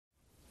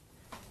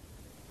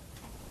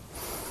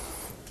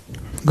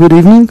Good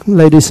evening,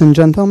 ladies and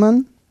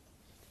gentlemen,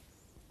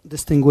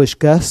 distinguished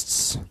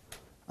guests,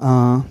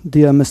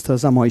 dear Mr.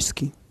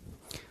 Zamoyski.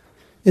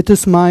 It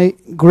is my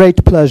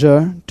great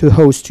pleasure to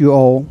host you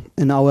all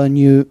in our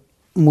new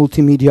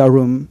multimedia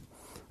room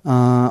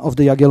of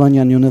the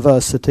Jagiellonian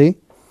University,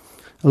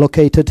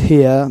 located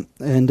here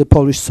in the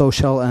Polish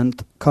Social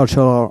and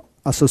Cultural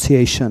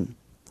Association.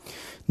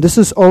 This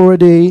is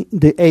already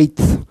the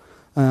 8th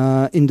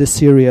in the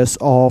series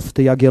of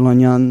the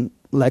Jagiellonian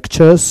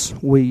lectures.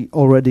 We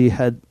already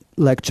had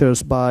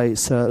lectures by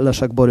Sir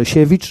Leszek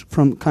Borysiewicz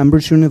from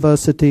Cambridge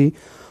University,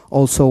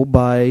 also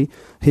by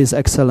His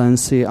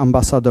Excellency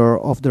Ambassador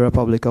of the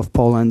Republic of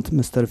Poland,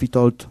 Mr.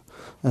 Witold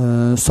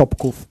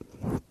Sobków.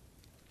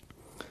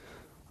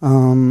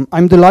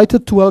 I'm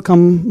delighted to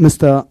welcome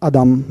Mr.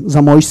 Adam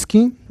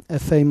Zamoyski, a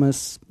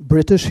famous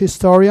British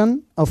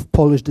historian of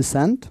Polish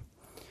descent,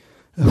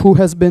 who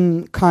has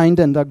been kind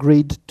and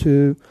agreed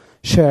to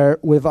share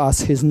with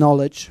us his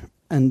knowledge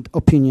and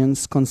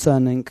opinions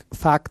concerning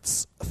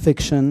facts,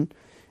 fiction,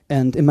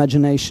 and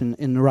imagination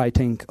in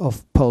writing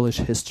of Polish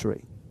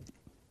history.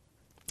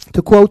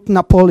 To quote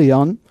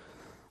Napoleon,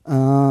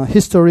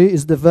 history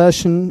is the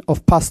version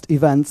of past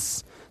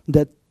events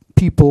that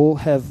people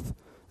have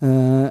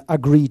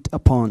agreed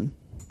upon.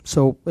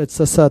 So it's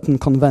a certain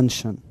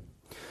convention.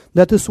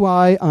 That is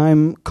why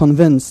I'm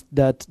convinced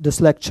that this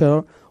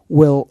lecture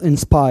will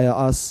inspire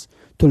us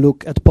to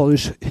look at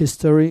Polish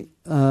history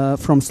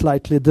from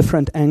slightly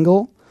different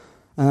angle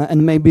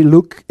and maybe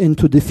look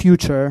into the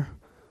future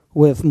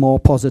with more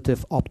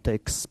positive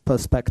optics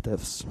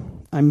perspectives.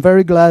 I'm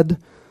very glad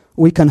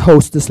we can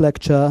host this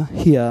lecture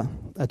here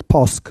at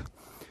POSK.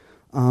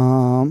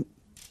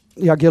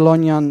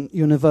 Jagiellonian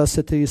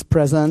University is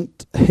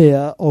present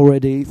here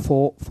already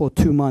for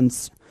 2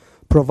 months,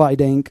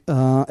 providing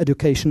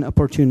education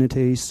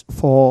opportunities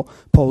for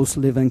Poles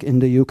living in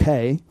the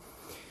UK.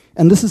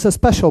 And this is a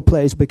special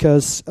place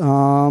because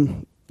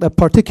a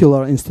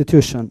particular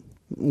institution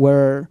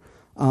where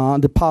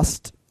the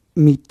past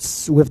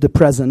meets with the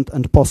present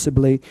and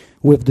possibly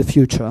with the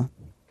future.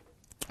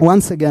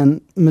 Once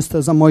again,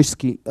 Mr.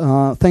 Zamoyski,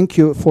 thank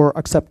you for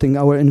accepting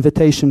our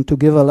invitation to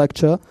give a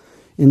lecture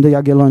in the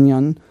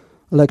Jagiellonian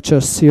lecture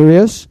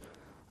series.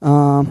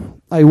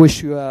 I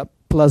wish you a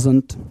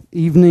pleasant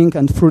evening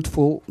and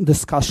fruitful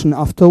discussion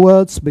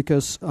afterwards,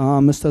 because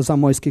Mr.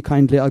 Zamoyski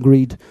kindly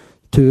agreed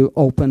to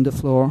open the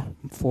floor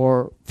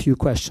for few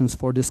questions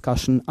for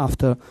discussion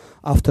after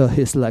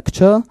his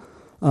lecture.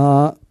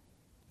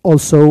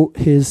 Also,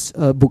 his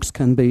books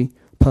can be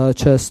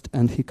purchased,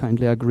 and he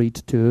kindly agreed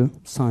to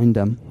sign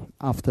them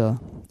after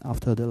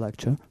the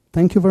lecture.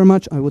 Thank you very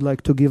much. I would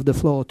like to give the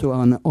floor to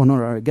an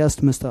honorary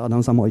guest, Mr.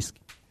 Adam Zamoyski.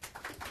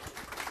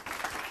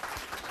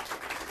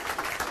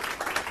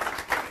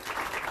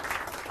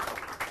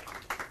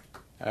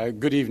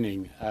 Good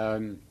evening.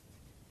 I'm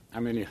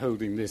only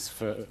holding this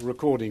for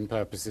recording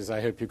purposes.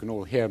 I hope you can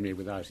all hear me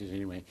without it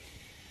anyway.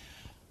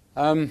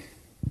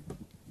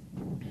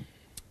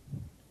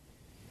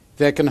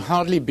 There can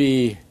hardly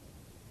be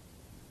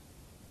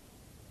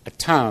a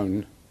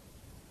town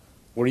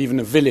or even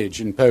a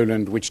village in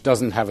Poland which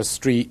doesn't have a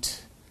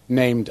street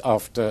named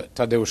after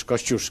Tadeusz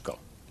Kościuszko.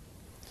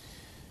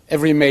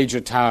 Every major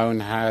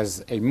town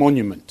has a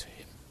monument to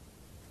him.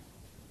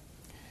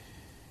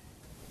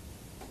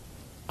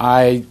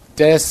 I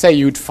dare say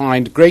you'd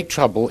find great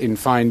trouble in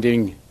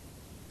finding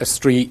a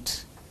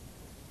street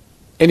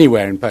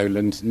anywhere in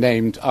Poland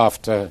named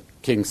after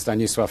King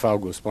Stanisław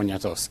August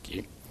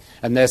Poniatowski,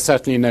 and there's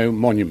certainly no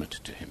monument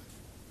to him.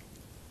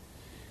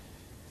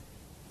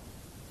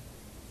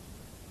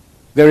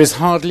 There is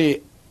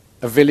hardly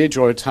a village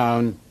or a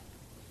town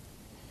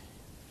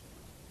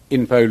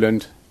in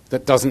Poland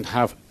that doesn't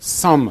have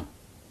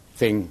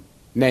something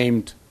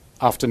named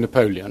after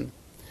Napoleon.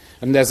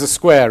 And there's a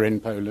square in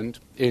Poland,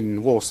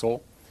 in Warsaw,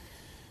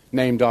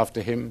 named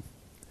after him,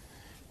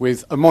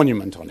 with a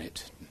monument on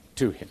it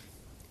to him.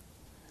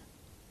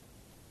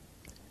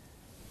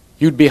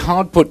 You'd be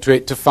hard put to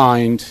it to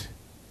find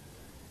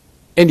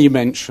any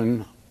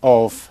mention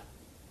of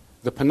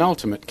the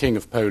penultimate king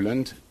of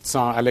Poland,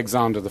 Tsar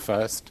Alexander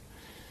I,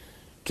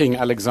 King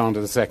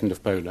Alexander II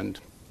of Poland,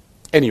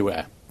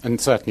 anywhere,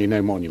 and certainly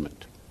no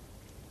monument.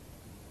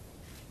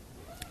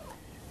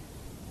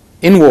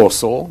 In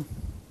Warsaw,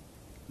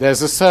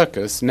 there's a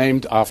circus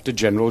named after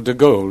General de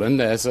Gaulle, and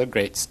there's a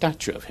great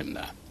statue of him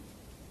there.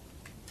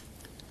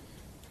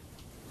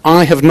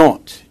 I have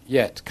not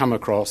yet come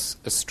across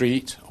a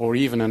street or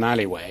even an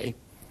alleyway,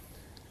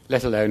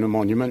 let alone a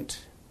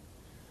monument,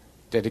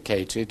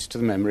 dedicated to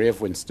the memory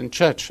of Winston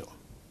Churchill.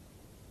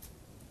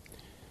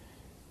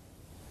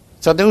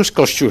 Tadeusz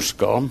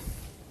Kościuszko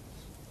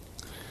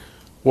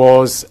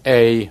was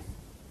a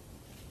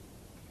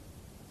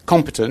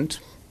competent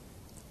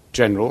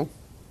general,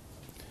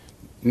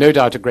 no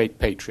doubt a great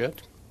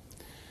patriot,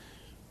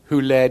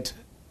 who led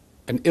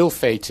an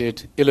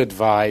ill-fated,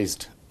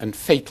 ill-advised, and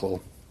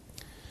fatal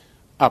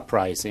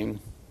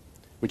uprising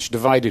which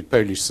divided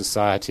Polish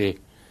society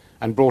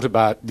and brought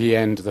about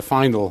the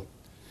final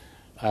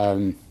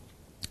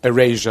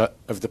erasure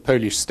of the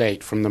Polish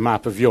state from the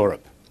map of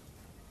Europe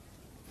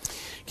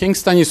King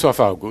Stanisław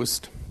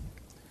August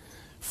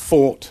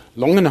fought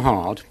long and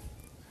hard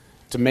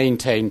to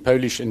maintain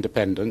Polish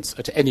independence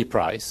at any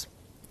price.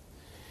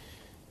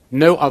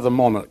 No other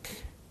monarch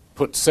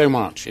put so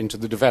much into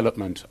the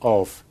development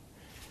of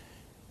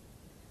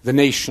the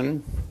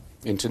nation,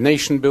 into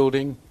nation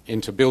building,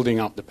 into building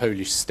up the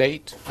Polish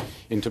state,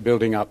 into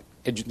building up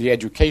the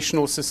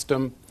educational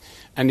system,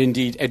 and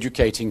indeed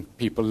educating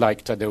people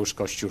like Tadeusz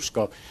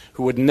Kościuszko,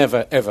 who would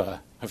never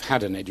ever have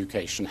had an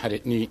education had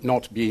it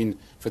not been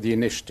for the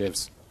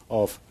initiatives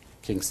of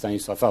King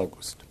Stanisław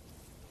August.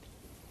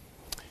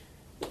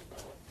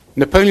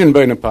 Napoleon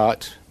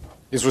Bonaparte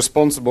is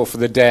responsible for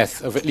the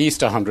death of at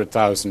least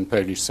 100,000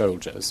 Polish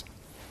soldiers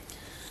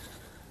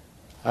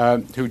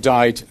who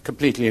died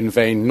completely in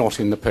vain, not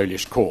in the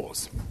Polish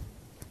cause.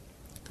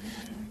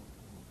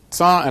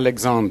 Tsar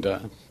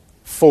Alexander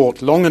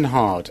fought long and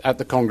hard at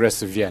the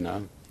Congress of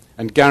Vienna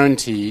and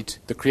guaranteed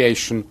the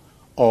creation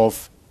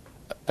of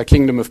a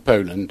kingdom of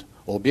Poland,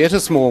 albeit a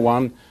small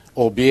one,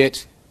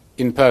 albeit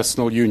in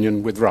personal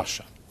union with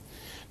Russia.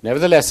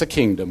 Nevertheless, a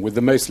kingdom with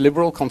the most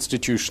liberal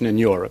constitution in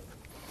Europe,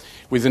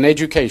 with an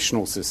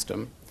educational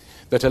system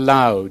that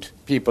allowed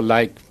people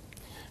like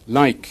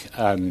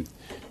Chopin,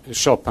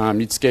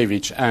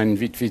 Mickiewicz, and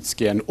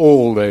Witwicki, and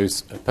all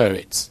those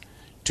poets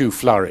to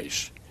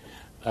flourish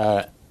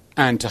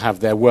and to have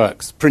their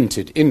works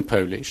printed in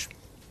Polish.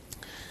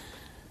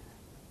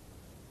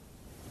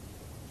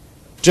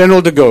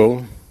 General de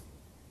Gaulle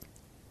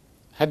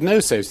had no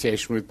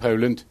association with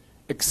Poland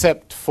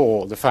except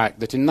for the fact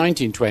that in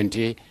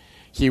 1920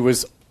 he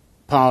was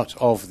part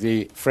of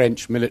the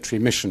French military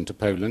mission to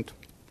Poland,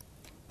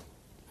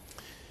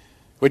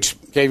 which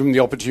gave him the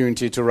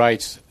opportunity to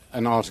write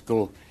an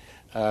article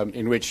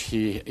in which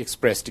he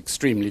expressed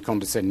extremely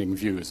condescending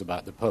views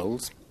about the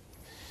Poles.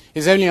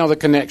 His only other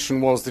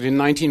connection was that in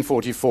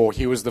 1944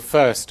 he was the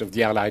first of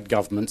the Allied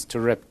governments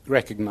to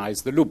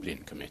recognize the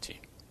Lublin Committee.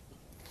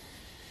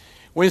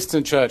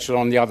 Winston Churchill,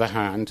 on the other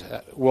hand,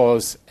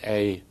 was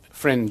a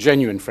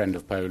genuine friend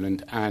of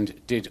Poland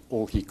and did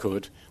all he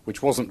could,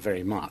 which wasn't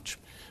very much,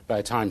 by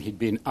the time he'd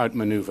been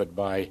outmaneuvered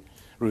by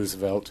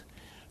Roosevelt,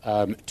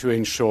 to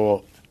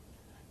ensure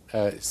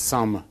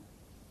some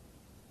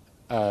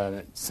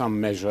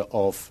measure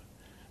of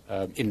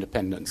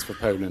independence for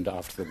Poland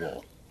after the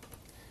war.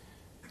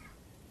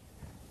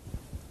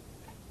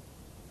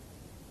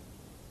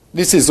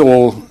 This is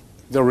all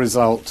the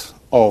result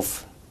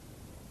of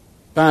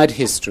bad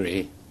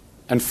history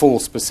and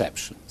false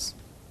perceptions.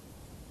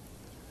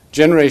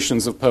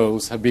 Generations of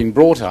Poles have been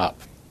brought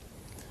up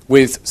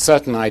with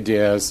certain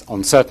ideas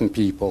on certain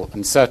people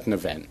and certain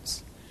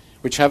events,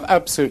 which have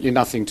absolutely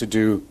nothing to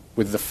do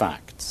with the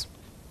facts.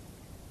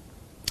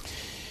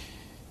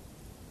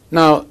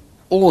 Now,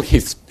 all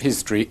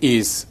history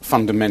is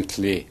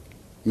fundamentally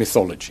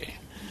mythology,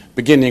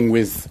 beginning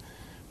with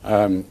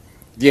the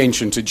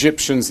ancient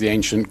Egyptians, the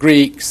ancient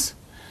Greeks,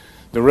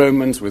 the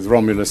Romans with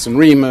Romulus and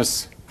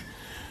Remus.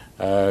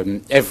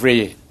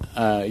 Every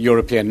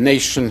European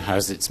nation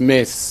has its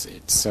myths,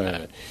 its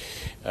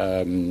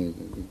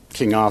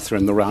King Arthur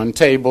and the Round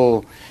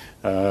Table.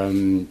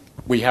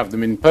 We have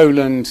them in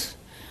Poland.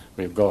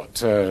 We've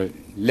got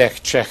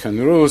Lech, Czech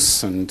and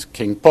Rus, and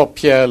King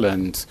Popiel,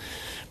 and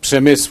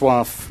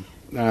Przemysław.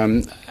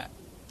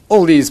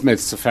 All these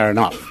myths are fair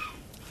enough.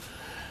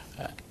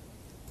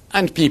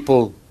 And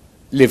people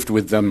lived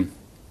with them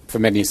for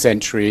many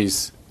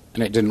centuries,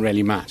 and it didn't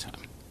really matter.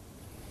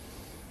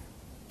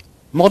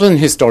 Modern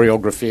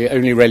historiography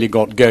only really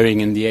got going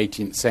in the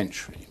 18th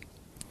century,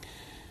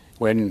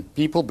 when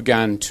people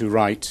began to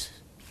write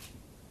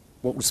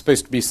what was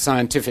supposed to be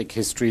scientific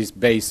histories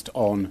based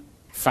on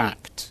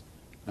fact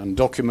and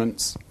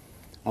documents,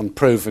 on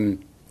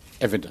proven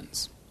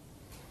evidence.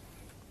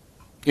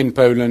 In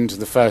Poland,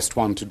 the first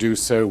one to do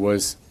so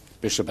was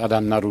Bishop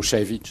Adam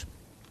Naruszewicz,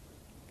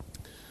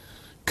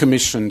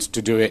 commissioned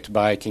to do it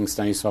by King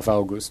Stanisław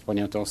August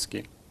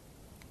Poniatowski.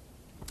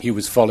 He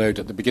was followed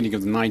at the beginning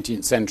of the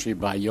 19th century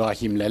by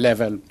Joachim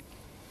Lelewel,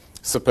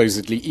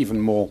 supposedly even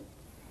more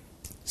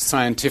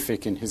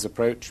scientific in his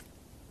approach.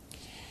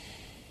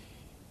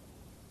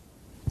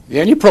 The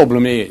only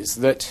problem is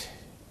that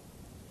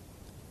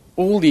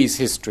all these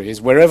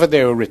histories, wherever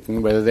they were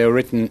written, whether they were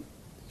written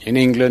in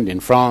England,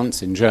 in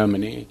France, in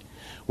Germany,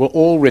 were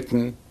all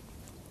written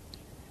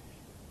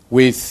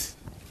with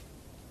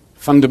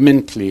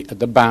fundamentally at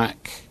the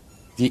back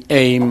the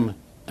aim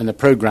and the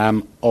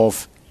program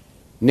of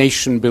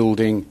nation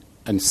building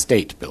and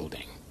state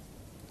building.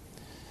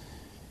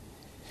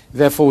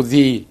 Therefore,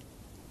 the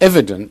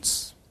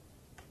evidence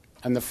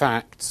and the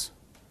facts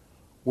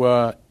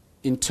were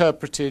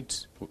interpreted,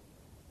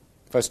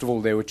 first of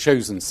all, they were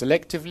chosen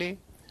selectively,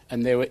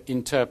 and they were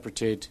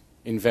interpreted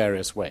in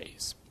various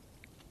ways.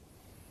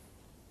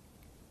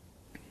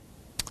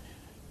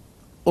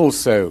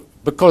 Also,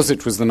 because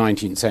it was the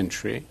 19th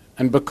century,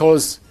 and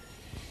because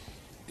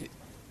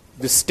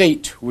the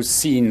state was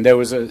seen, there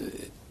was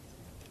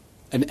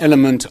an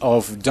element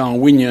of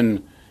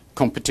Darwinian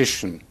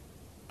competition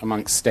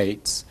amongst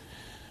states,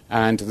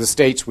 and the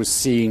state was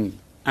seen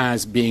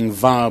as being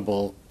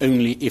viable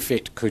only if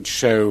it could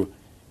show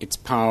its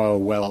power,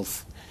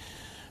 wealth,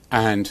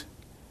 and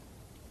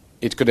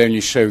it could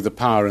only show the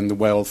power and the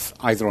wealth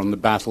either on the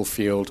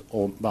battlefield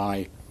or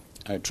by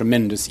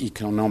tremendous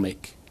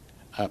economic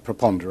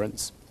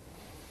preponderance.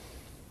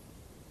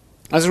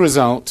 As a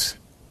result,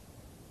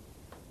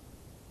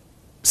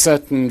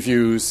 certain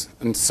views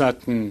and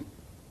certain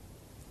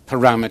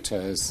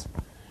parameters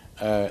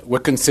were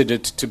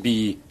considered to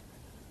be,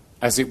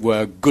 as it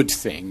were, good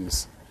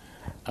things,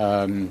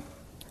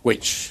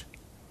 which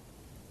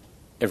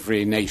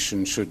every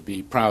nation should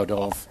be proud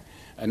of,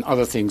 and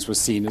other things were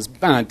seen as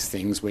bad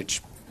things,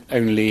 which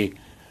only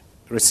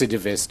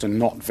recidivist and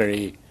not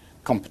very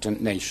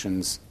competent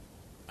nations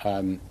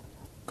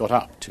got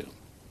up to.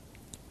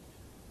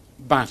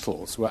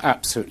 Battles were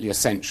absolutely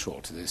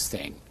essential to this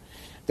thing.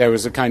 There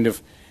was a kind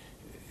of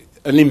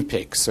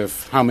Olympics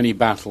of how many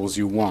battles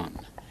you won.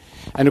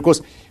 And of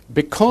course,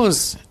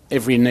 because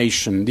every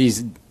nation,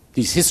 these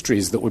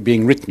histories that were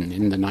being written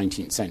in the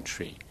 19th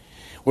century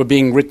were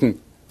being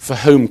written for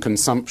home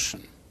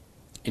consumption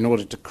in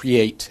order to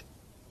create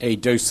a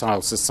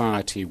docile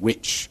society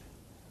which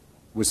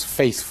was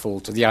faithful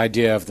to the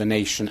idea of the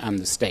nation and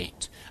the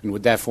state, and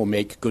would therefore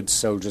make good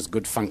soldiers,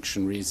 good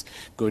functionaries,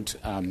 good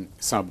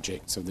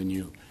subjects of the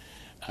new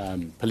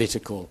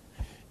political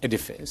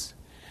edifice.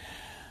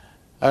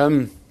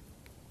 It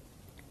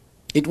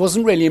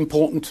wasn't really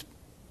important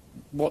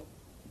what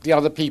the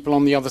other people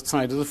on the other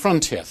side of the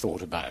frontier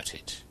thought about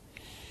it.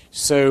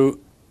 So,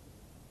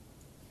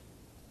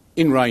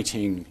 in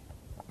writing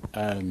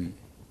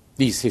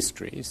these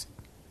histories,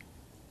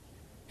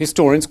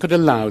 historians could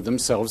allow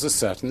themselves a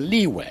certain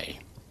leeway.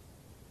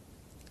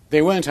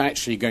 They weren't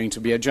actually going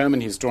to be, a German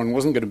historian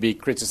wasn't going to be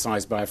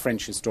criticized by a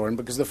French historian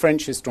because the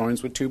French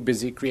historians were too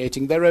busy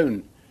creating their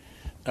own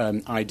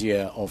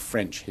idea of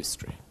French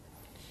history.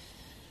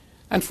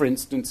 And for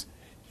instance,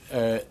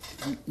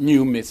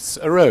 new myths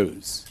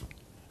arose.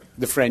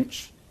 The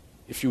French,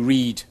 if you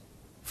read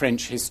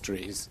French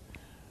histories,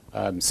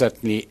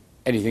 certainly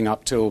anything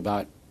up till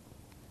about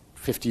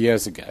 50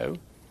 years ago,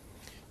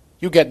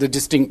 you get the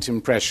distinct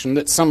impression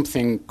that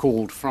something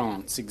called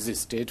France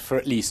existed for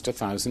at least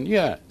 1,000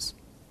 years.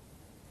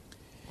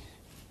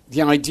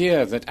 The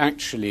idea that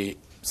actually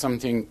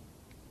something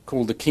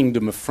called the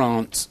Kingdom of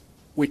France,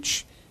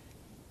 which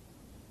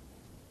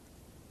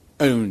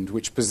owned,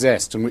 which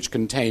possessed, and which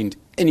contained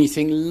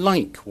anything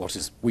like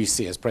what we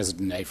see as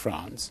present-day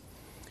France,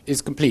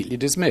 is completely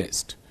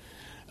dismissed.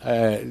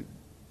 The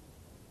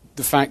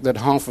fact that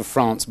half of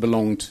France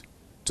belonged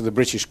to the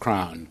British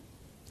Crown,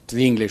 to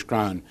the English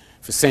Crown,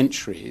 for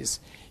centuries,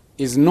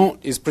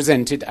 is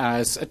presented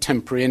as a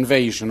temporary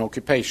invasion,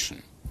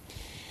 occupation.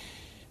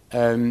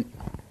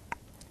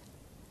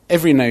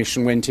 Every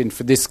nation went in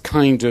for this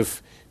kind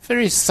of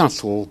very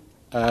subtle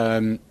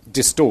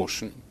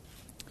distortion.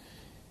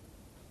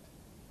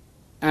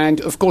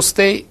 And, of course,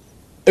 they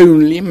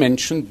only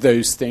mentioned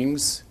those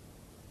things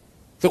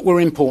that were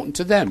important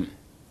to them.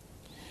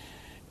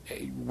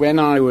 When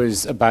I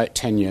was about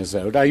 10 years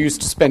old, I used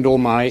to spend all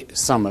my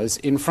summers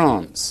in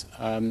France,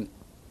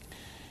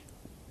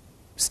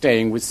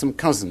 staying with some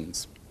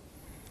cousins.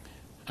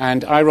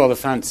 And I rather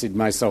fancied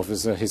myself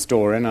as a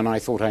historian, and I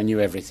thought I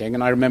knew everything.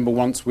 And I remember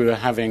once we were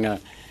having a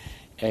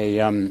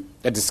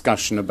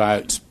discussion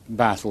about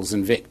battles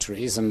and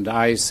victories, and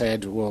I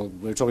said, well,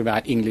 we were talking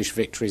about English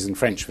victories and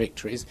French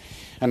victories,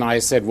 and I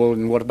said, well,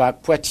 and what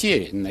about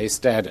Poitiers? And they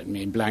stared at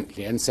me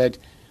blankly and said,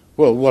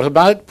 well, what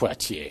about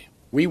Poitiers?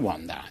 We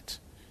won that.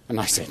 And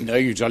I said, no,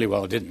 you jolly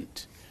well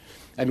didn't.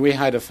 And we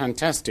had a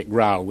fantastic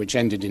row which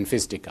ended in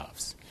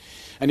fisticuffs.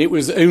 And it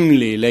was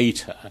only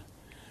later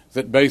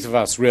that both of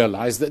us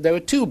realized that there were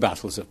two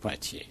battles of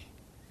Poitiers.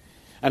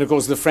 And, of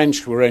course, the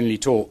French were only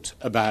taught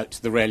about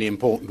the really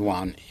important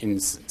one in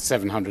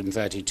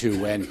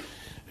 732 when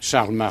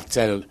Charles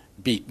Martel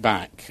beat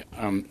back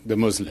the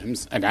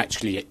Muslims, and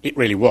actually it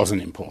really was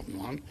an important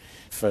one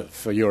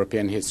for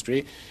European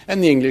history.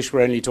 And the English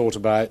were only taught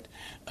about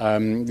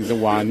the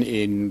one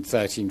in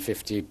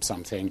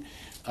 1350-something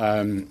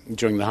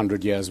during the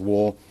 100 Years'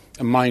 War,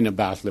 a minor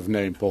battle of no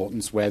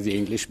importance where the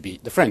English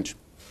beat the French.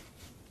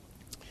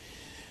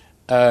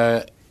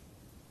 I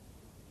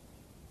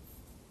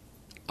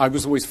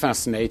was always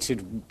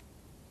fascinated,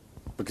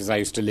 because I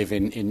used to live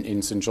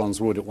in St. John's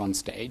Wood at one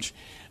stage,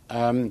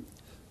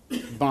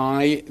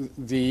 by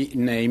the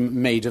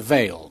name Maida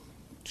Vale,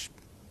 which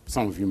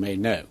some of you may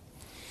know.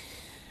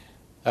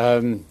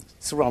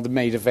 It's a rather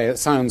Maida Vale. It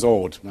sounds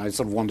odd. I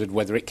sort of wondered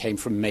whether it came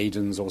from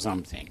maidens or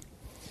something.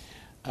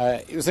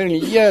 It was only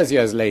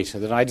years later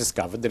that I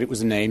discovered that it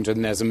was named,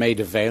 and there's a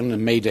Maida Vale and a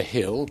Maida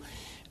Hill,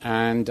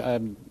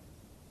 and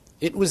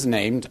it was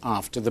named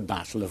after the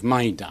Battle of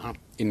Maida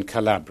in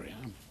Calabria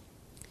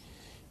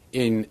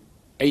in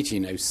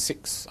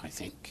 1806, I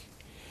think,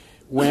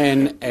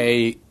 when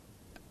a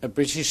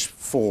British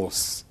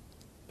force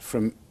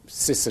from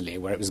Sicily,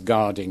 where it was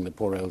guarding the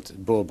poor old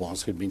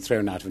Bourbons who'd been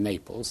thrown out of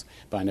Naples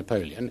by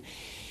Napoleon,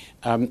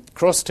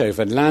 crossed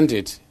over,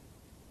 landed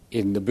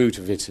in the boot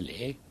of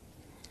Italy,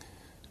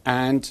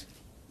 and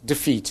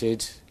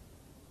defeated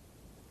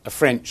a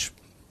French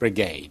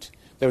brigade.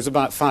 There was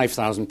about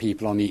 5,000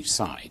 people on each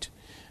side.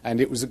 And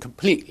it was a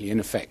completely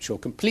ineffectual,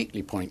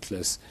 completely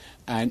pointless,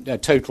 and a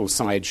total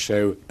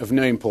sideshow of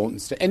no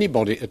importance to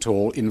anybody at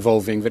all,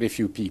 involving very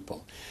few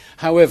people.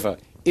 However,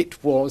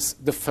 it was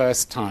the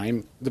first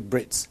time the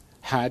Brits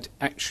had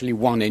actually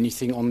won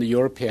anything on the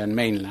European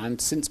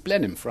mainland since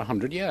Blenheim for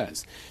 100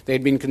 years. They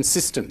had been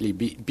consistently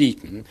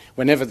beaten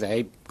whenever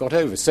they got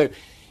over. So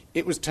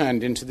it was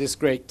turned into this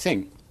great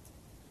thing.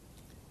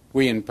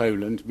 We in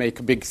Poland make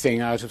a big thing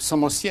out of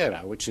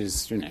Zamoyskiego, which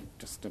is,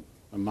 just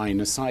a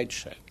minor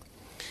sideshow.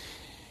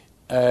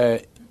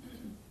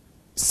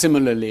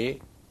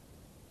 Similarly,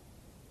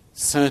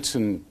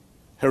 certain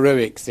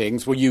heroic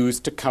things were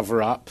used to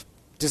cover up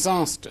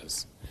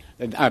disasters.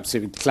 An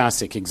absolute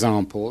classic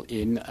example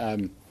in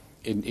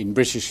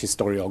British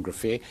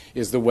historiography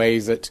is the way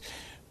that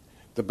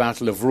the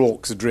Battle of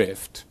Rorke's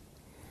Drift,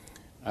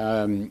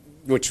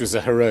 which was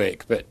a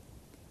heroic but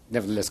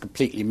nevertheless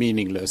completely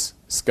meaningless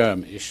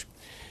skirmish,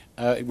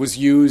 it was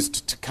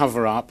used to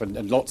cover up,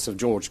 and lots of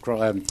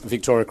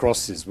Victoria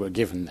Crosses were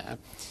given there,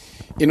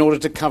 in order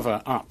to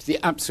cover up the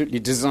absolutely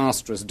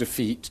disastrous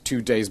defeat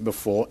 2 days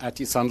before at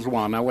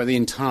Isandlwana, where the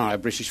entire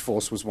British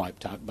force was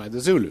wiped out by the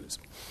Zulus.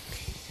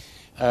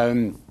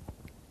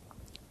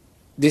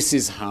 This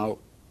is how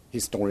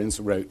historians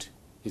wrote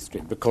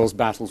history, because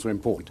battles were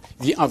important.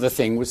 The other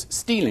thing was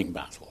stealing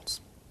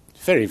battles.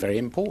 Very, very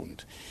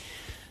important.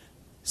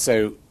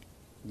 So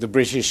the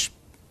British,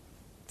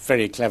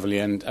 very cleverly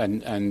and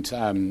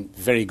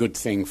very good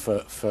thing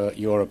for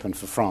Europe and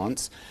for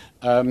France,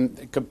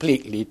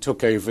 completely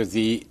took over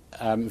the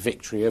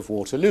victory of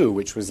Waterloo,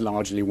 which was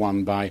largely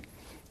won by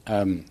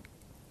the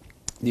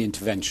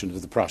intervention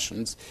of the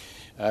Prussians.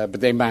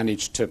 But they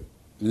managed to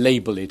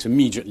label it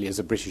immediately as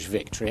a British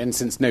victory. And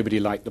since nobody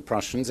liked the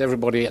Prussians,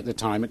 everybody at the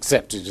time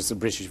accepted it as a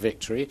British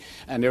victory,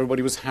 and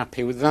everybody was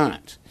happy with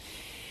that.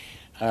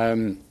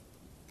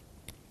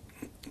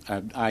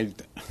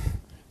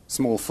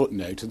 Small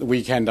footnote, at the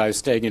weekend I was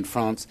staying in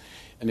France,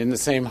 and in the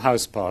same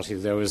house party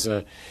there was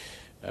a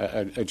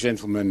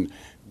gentleman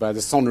by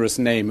the sonorous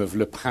name of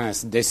Le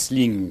Prince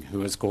d'Essling, who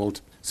was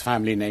called, his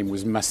family name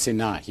was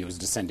Masséna. He was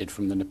descended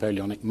from the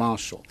Napoleonic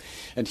Marshal.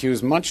 And he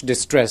was much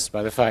distressed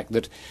by the fact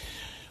that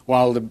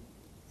while the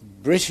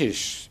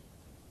British,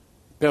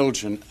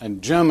 Belgian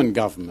and German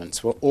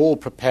governments were all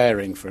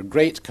preparing for a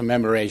great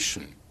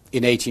commemoration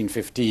in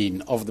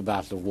 1815 of the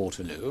Battle of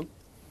Waterloo,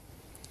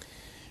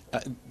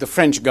 the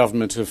French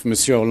government of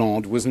Monsieur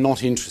Hollande was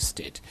not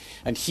interested,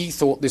 and he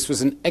thought this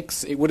was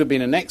it would have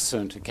been an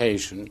excellent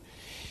occasion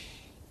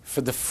for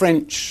the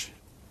French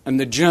and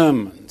the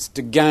Germans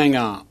to gang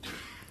up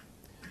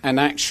and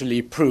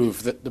actually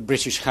prove that the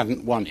British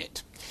hadn't won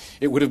it.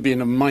 It would have been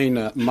a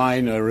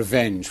minor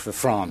revenge for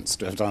France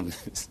to have done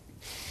this.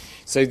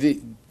 So the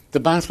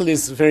battle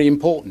is very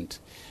important.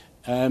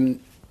 The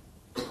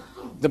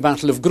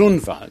Battle of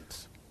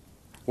Grunwald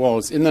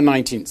was, in the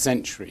 19th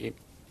century,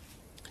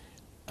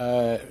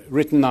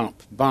 written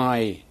up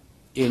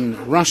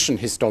in Russian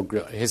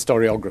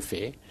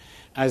historiography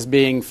as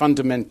being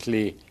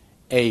fundamentally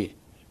a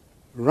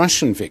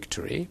Russian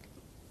victory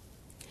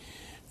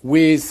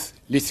with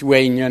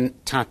Lithuanian,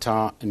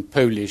 Tatar and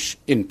Polish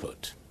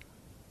input.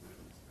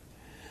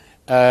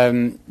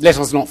 Let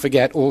us not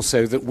forget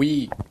also that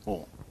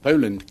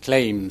Poland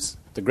claims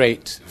the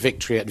great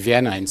victory at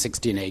Vienna in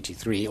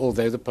 1683,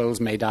 although the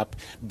Poles made up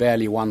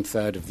barely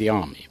 1/3 of the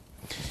army.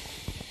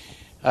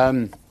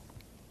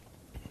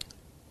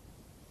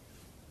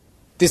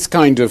 This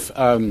kind of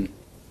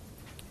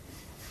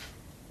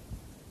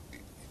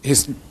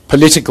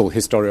political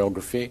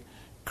historiography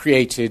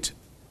created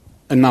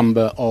a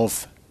number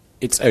of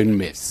its own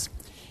myths.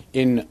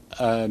 In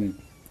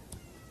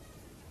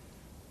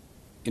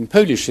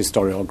Polish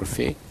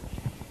historiography,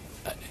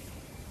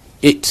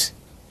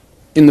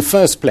 in the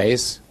first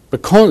place,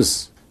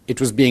 because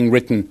it was being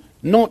written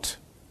not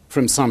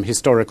from some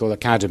historical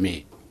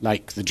academy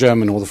like the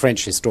German or the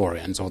French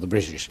historians or the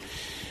British,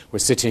 were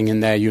sitting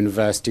in their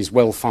universities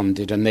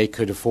well-funded, and they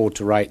could afford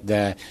to write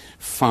their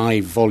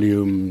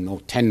 5-volume or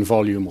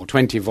 10-volume or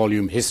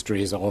 20-volume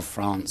histories of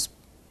France,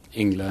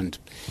 England,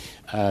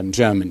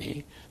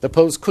 Germany. The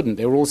Poles couldn't.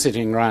 They were all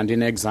sitting around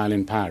in exile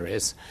in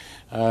Paris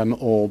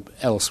or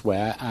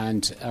elsewhere,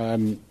 and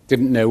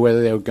didn't know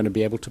whether they were going to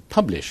be able to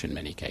publish in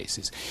many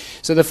cases.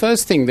 So the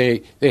first thing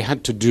they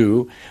had to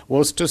do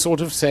was to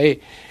sort of say,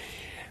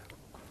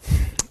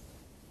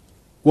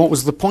 what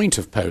was the point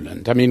of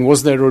Poland? I mean,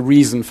 was there a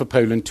reason for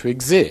Poland to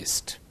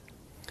exist?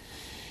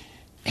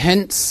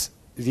 Hence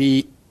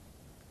the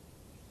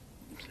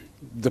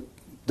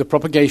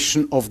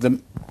propagation of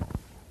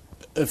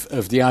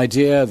the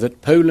idea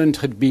that Poland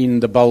had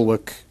been the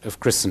bulwark of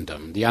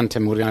Christendom, the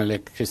Antemurale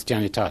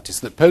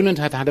Christianitatis, that Poland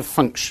had had a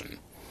function.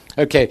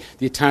 Okay,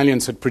 the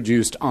Italians had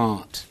produced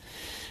art,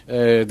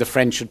 the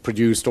French had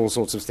produced all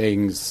sorts of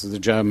things, the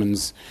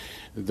Germans,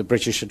 the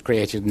British had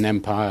created an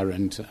empire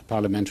and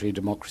parliamentary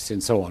democracy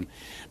and so on.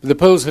 But the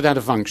Poles had had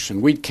a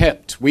function. We'd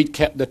kept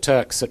the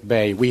Turks at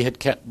bay. We had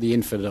kept the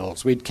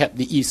infidels. We'd kept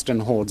the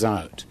eastern hordes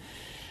out.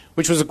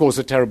 which was, of course,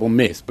 a terrible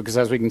myth, because,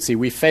 as we can see,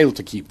 we failed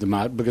to keep them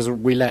out because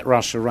we let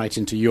Russia right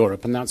into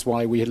Europe, and that's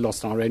why we had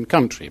lost our own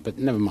country. But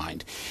never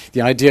mind.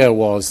 The idea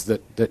was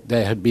that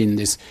there had been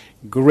this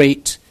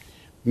great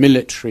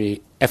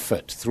military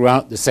effort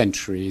throughout the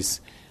centuries,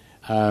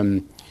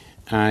 and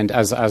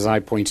as I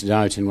pointed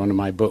out in one of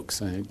my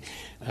books,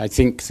 I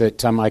think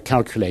that I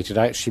calculated,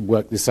 I actually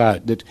worked this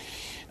out, that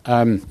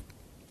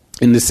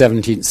in the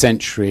 17th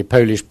century,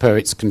 Polish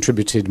poets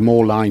contributed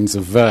more lines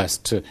of verse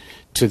to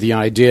the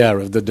idea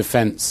of the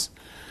defense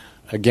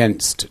to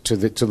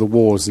the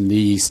wars in the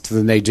East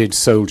than they did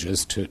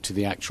soldiers to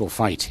the actual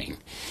fighting.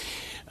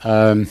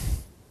 The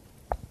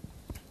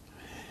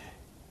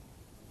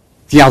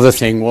other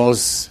thing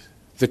was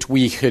that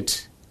we had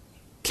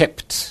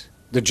kept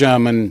the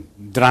German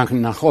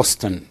Drang nach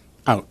Osten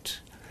out,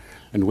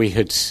 and we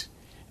had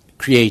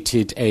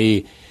created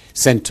a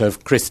centre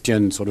of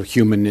Christian sort of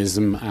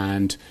humanism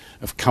and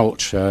of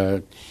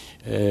culture,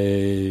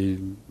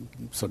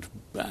 sort of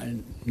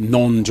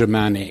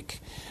non-Germanic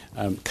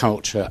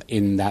culture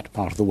in that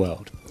part of the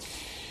world.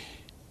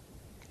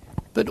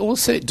 But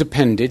also it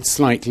depended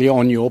slightly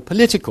on your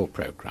political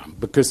programme,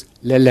 because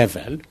Les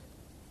Level,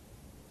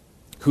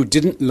 who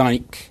didn't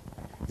like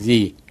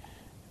the,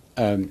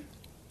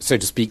 so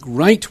to speak,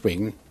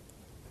 right-wing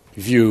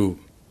view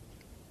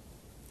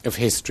of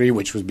history,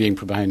 which was being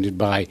propounded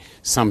by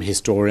some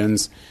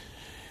historians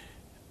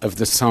of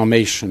the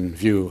Sarmatian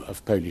view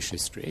of Polish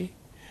history,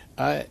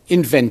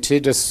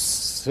 invented a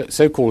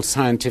so-called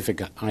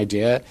scientific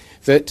idea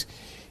that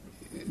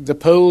the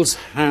Poles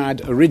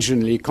had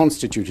originally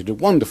constituted a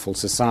wonderful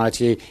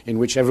society in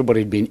which everybody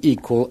had been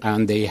equal,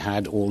 and they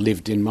had all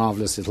lived in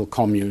marvellous little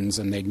communes,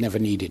 and they'd never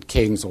needed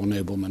kings or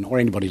noblemen or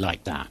anybody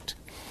like that.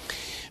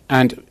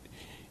 And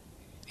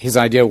his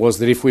idea was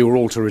that if we were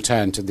all to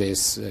return to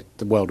this,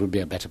 the world would be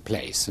a better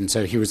place. And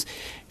so he was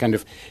kind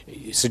of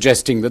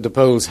suggesting that the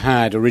Poles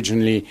had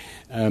originally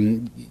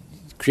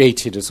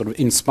created a sort of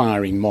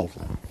inspiring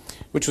model,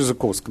 which was, of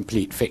course,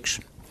 complete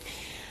fiction.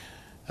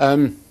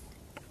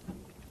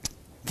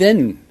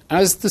 Then,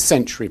 as the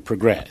century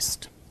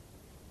progressed,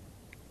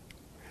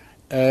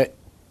 and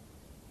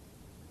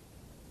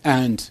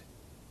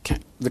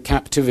the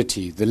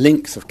captivity, the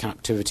length of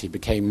captivity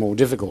became more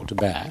difficult to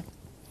bear,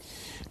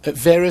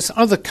 various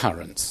other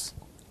currents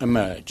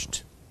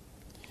emerged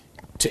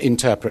to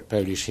interpret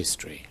Polish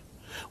history.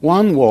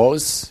 One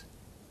was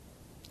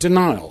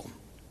denial.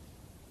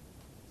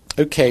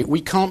 Okay,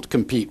 we can't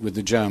compete with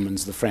the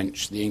Germans, the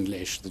French, the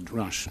English, the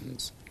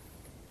Russians,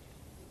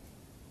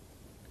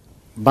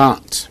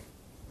 but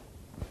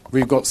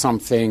we've got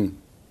something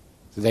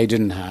that they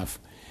didn't have.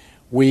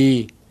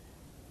 We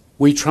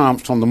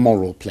triumphed on the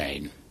moral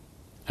plane,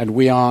 and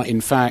we are,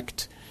 in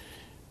fact,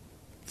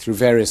 through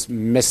various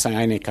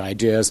messianic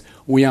ideas,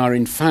 we are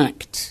in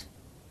fact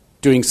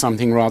doing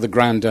something rather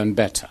grander and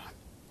better.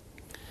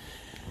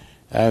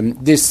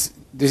 This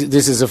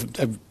is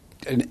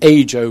an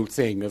age-old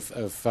thing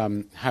of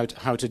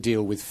how to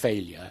deal with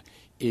failure,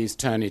 is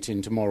turn it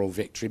into moral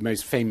victory.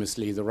 Most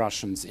famously, the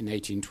Russians in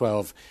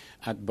 1812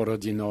 at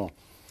Borodino.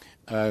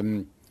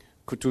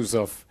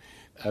 Kutuzov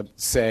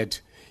said,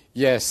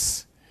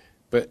 yes,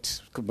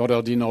 but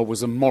Borodino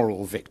was a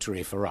moral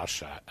victory for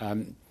Russia.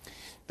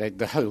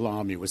 The whole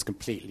army was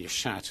completely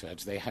shattered.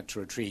 They had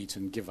to retreat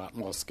and give up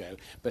Moscow.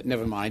 But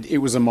never mind, it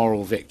was a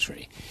moral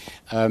victory.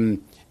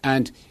 And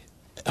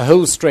a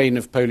whole strain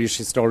of Polish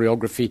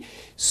historiography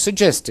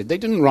suggested, they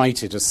didn't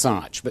write it as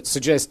such, but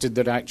suggested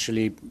that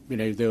actually,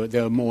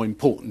 there are more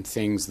important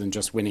things than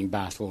just winning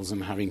battles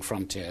and having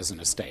frontiers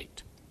and a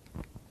state.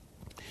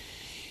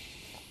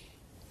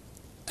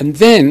 And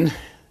then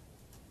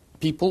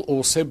people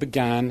also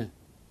began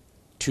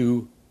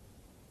to,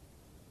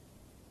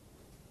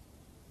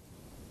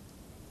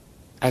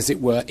 as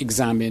it were,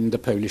 examine the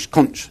Polish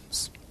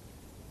conscience.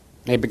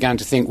 They began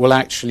to think, well,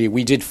 actually,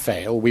 we did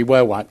fail. We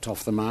were wiped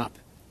off the map.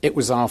 It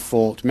was our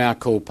fault, mea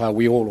culpa.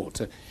 We all ought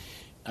to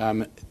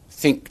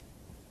think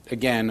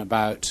again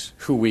about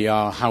who we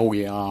are, how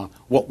we are,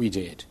 what we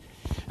did.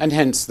 And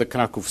hence the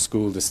Krakow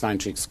school, the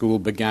Stańczyk school,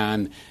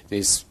 began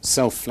this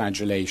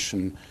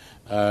self-flagellation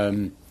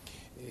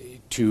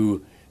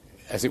to,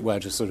 as it were,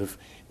 to sort of,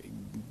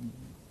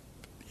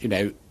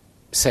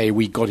 say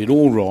we got it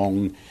all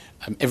wrong,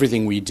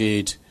 everything we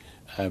did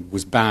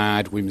was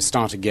bad, we must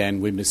start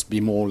again, we must be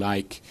more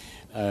like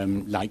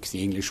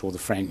the English or the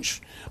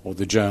French or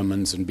the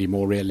Germans and be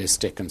more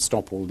realistic and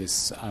stop all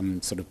this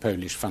sort of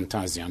Polish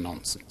fantasia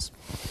nonsense.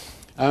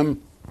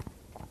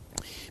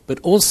 But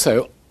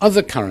also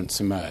other currents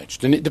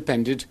emerged, and it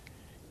depended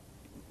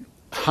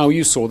how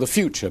you saw the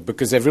future,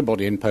 because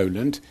everybody in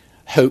Poland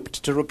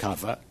hoped to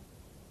recover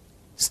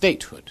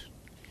statehood.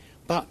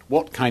 But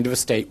what kind of a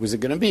state was it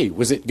going to be?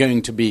 Was it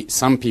going to be,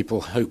 some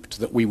people hoped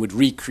that we would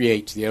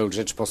recreate the old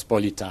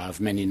Rzeczpospolita of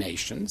many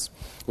nations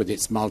with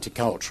its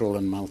multicultural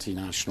and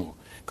multinational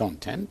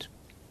content,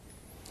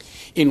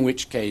 in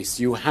which case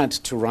you had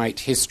to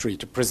write history,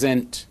 to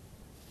present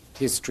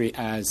history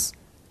as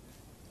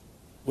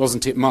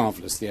wasn't it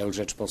marvellous, the old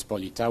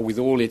Rzeczpospolita? With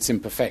all its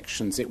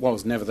imperfections, it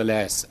was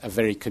nevertheless a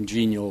very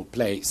congenial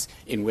place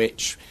in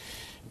which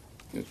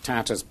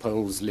Tatars,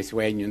 Poles,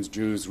 Lithuanians,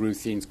 Jews,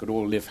 Ruthenes could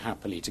all live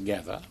happily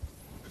together.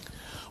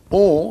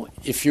 Or,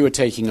 if you were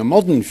taking a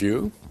modern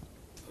view,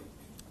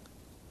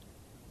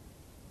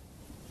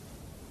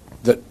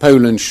 that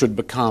Poland should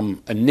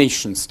become a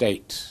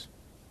nation-state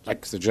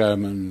like the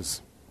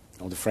Germans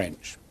or the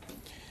French,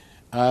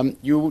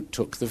 you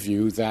took the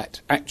view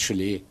that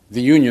actually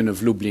the Union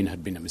of Lublin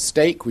had been a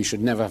mistake. We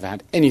should never have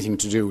had anything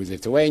to do with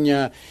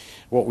Lithuania.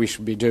 What we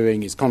should be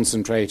doing is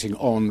concentrating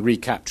on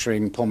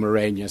recapturing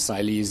Pomerania,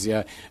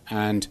 Silesia,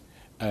 and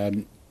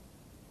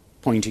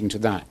pointing to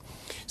that.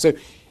 So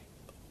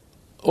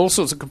all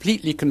sorts of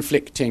completely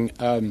conflicting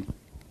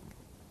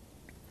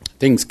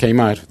things came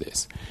out of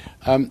this.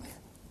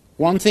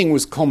 One thing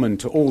was common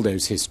to all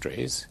those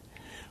histories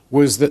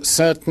was that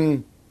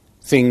certain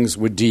things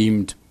were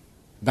deemed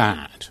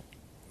bad.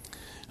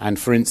 And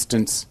for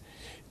instance,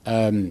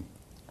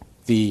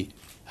 the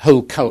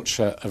whole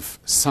culture of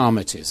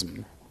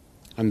Sarmatism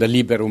and the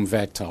liberum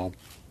veto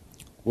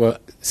were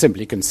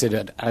simply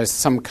considered as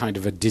some kind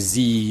of a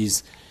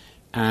disease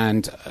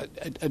and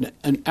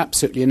an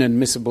absolutely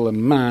inadmissible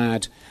and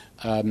mad,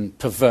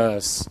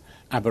 perverse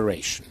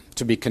aberration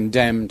to be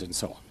condemned and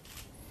so on.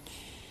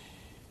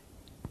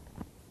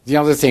 The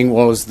other thing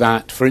was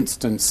that, for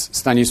instance,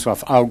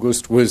 Stanisław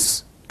August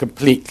was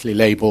completely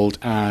labelled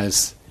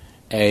as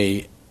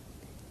the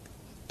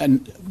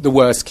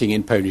worst king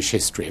in Polish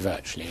history,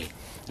 virtually,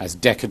 as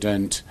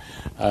decadent,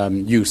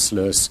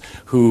 useless,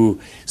 who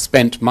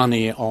spent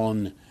money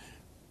on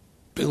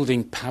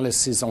building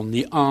palaces, on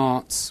the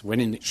arts, when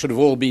it should have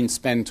all been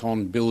spent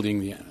on building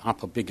the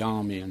upper big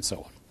army and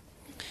so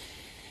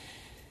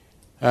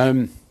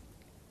on.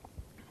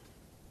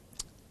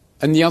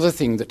 And the other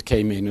thing that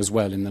came in as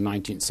well in the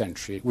 19th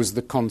century was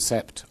the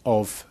concept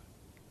of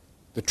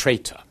the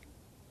traitor.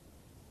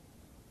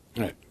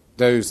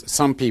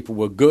 Some people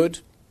were good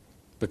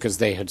because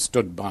they had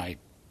stood by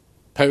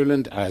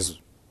Poland as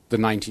the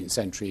 19th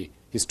century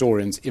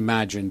historians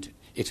imagined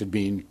it had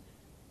been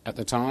at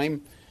the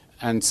time,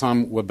 and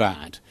some were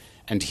bad.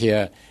 And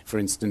here, for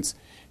instance,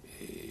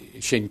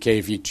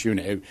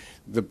 Sienkiewicz,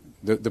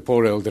 the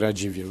poor old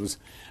Radziwiłłs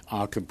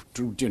are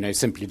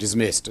simply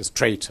dismissed as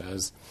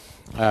traitors.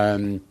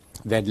 Then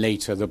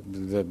later,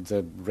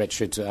 the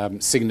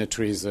wretched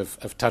signatories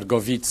of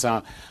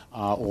Targowica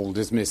are all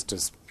dismissed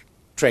as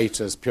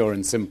traitors, pure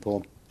and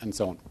simple, and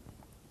so on.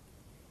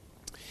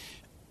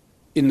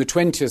 In the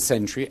 20th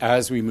century,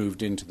 as we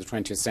moved into the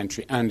 20th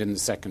century and in the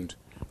Second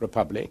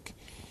Republic,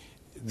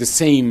 the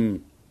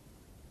same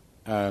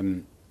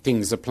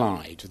things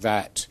applied,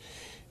 that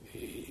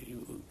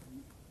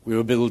we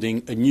were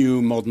building a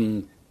new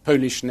modern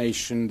Polish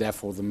nation,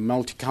 therefore the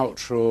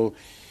multicultural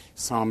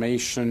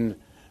Sarmatian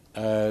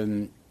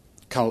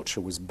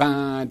culture was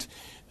bad.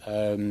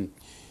 The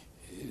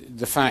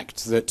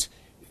fact that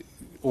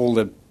all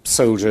the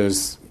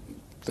soldiers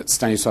that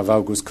Stanisław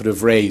August could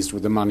have raised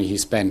with the money he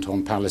spent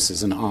on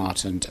palaces and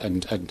art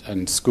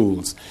and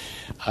schools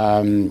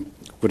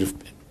would have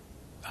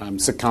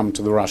succumbed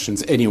to the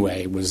Russians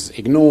anyway was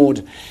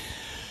ignored.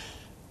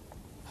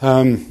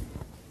 And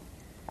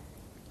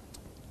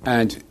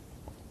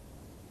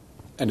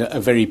a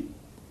very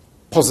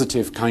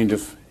positive kind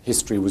of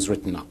history was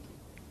written up.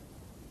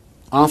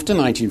 After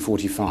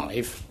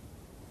 1945,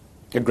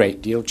 a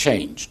great deal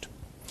changed.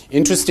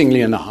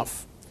 Interestingly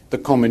enough, the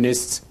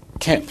communists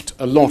kept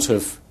a lot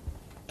of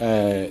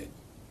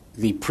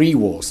the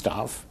pre-war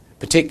stuff,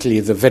 particularly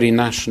the very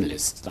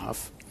nationalist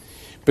stuff,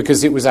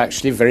 because it was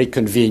actually very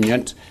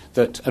convenient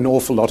that an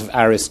awful lot of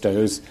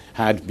aristos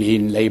had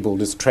been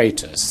labelled as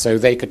traitors, so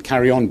they could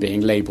carry on being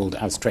labelled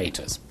as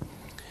traitors.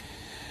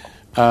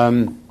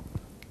 So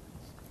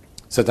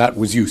that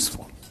was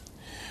useful.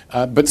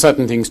 But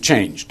certain things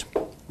changed.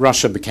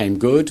 Russia became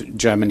good,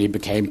 Germany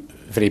became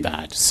very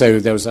bad. So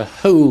there was a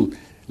whole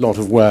lot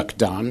of work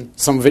done,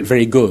 some of it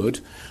very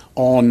good,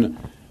 on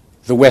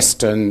the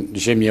western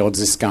ziemie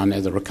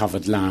odzyskane, the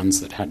recovered lands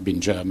that had been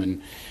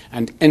German,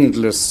 and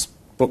endless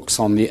books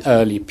on the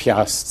early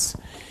piasts,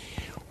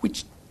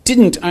 which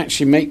didn't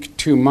actually make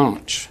too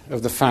much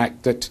of the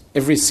fact that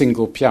every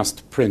single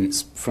piast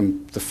prince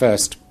from the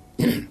first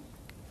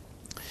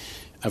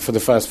for the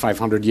first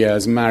 500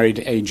 years married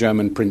a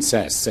German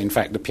princess. In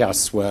fact, the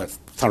piasts were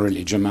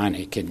thoroughly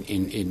Germanic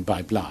in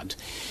by blood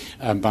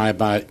by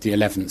about the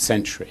 11th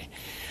century.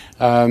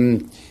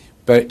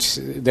 But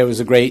there was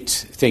a great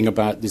thing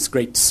about this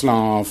great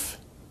Slav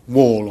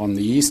wall on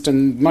the east,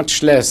 and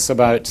much less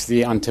about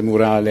the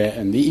Antemurale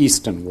and the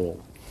eastern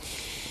wall.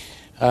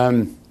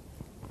 And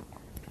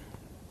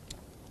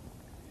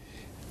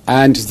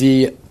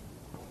the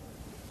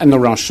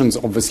Russians,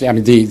 obviously, I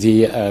mean,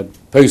 the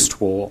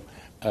post-war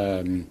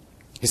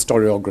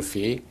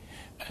historiography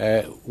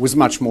was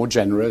much more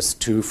generous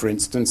to, for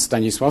instance,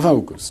 Stanisław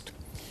August,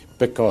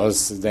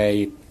 because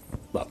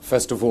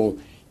first of all,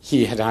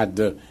 he had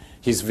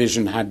his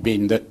vision had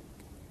been that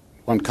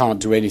one can't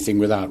do anything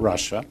without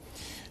Russia,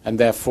 and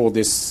therefore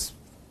this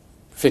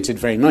fitted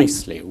very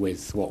nicely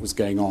with what was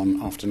going on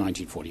after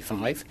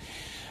 1945,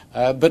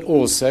 but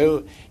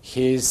also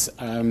his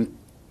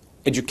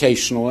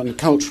educational and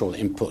cultural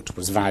input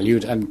was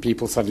valued, and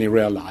people suddenly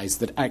realized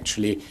that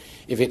actually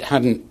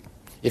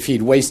if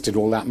he'd wasted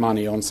all that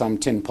money on some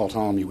tin pot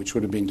army which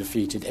would have been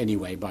defeated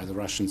anyway by the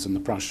Russians and the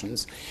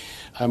Prussians,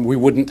 we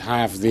wouldn't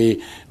have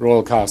the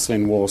Royal Castle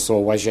in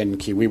Warsaw,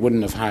 Łazienki, we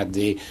wouldn't have had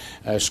the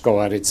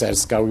Szkoła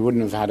Rycerska, we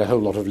wouldn't have had a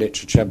whole lot of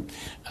literature,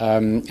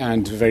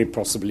 and very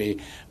possibly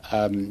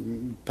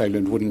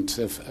Poland wouldn't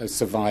have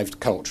survived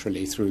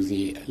culturally through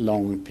the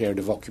long period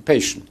of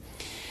occupation.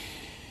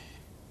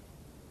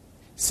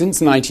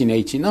 Since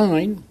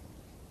 1989,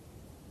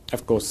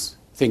 of course,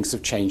 things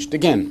have changed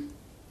again.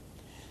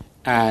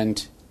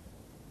 And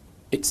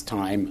it's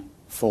time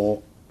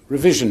for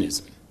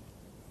revisionism.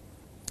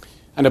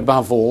 And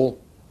above all,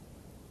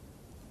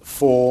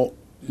 for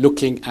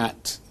looking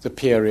at the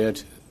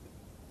period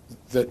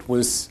that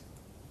was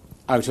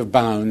out of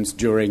bounds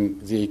during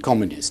the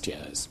communist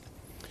years.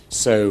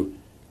 So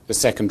the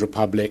Second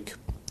Republic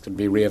could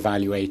be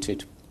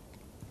re-evaluated.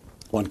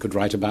 One could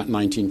write about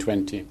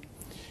 1920.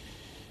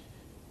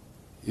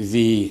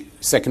 The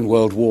Second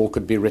World War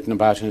could be written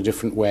about in a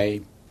different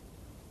way.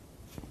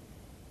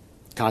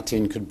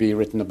 Katyn could be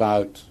written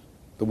about.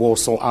 The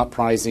Warsaw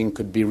Uprising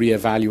could be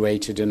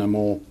re-evaluated in a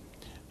more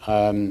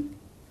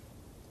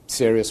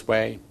serious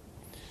way.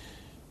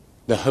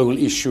 The whole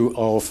issue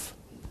of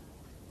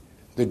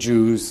the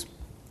Jews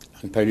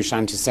and Polish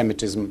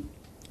anti-Semitism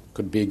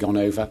could be gone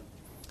over.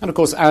 And of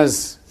course,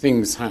 as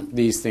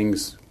these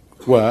things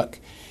work,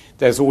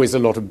 there's always a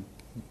lot of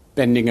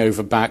bending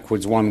over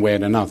backwards one way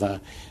and another.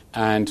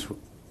 And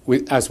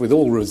as with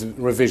all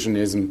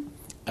revisionism,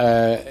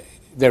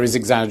 there is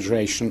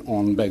exaggeration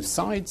on both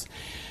sides.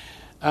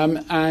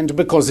 And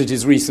because it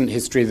is recent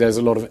history, there's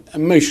a lot of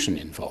emotion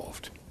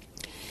involved.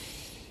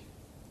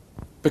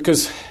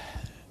 Because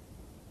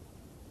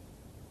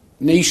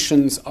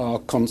nations are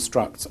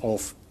constructs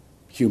of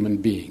human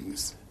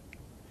beings,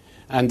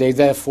 and they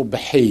therefore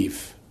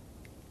behave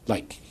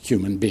like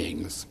human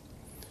beings.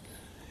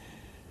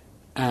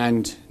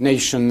 And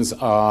nations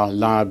are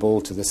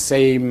liable to the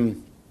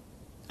same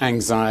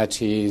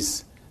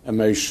anxieties,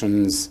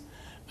 emotions,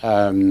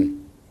 the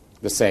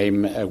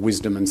same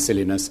wisdom and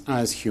silliness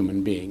as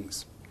human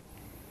beings.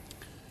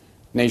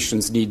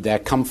 Nations need their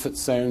comfort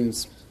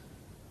zones,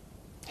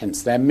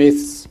 hence their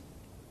myths.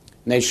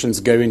 Nations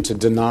go into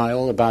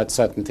denial about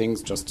certain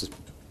things, just as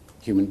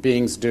human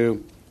beings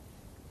do.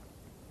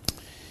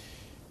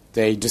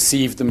 They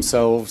deceive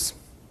themselves,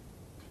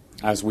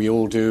 as we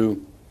all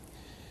do.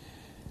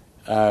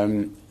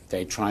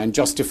 They try and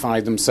justify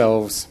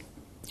themselves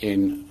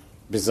in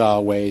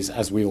bizarre ways,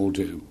 as we all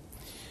do.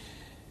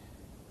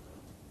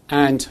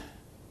 And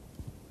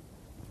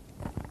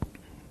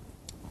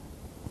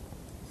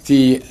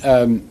the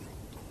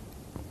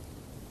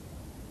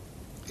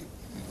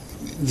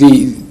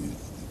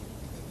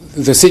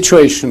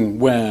situation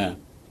where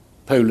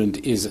Poland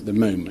is at the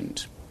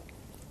moment,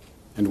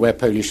 and where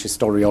Polish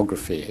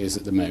historiography is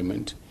at the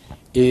moment,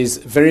 is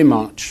very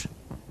much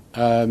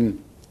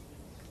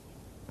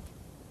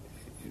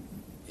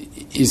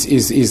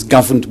is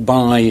governed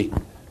by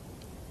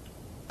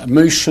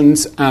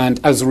emotions, and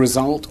as a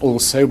result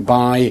also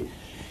by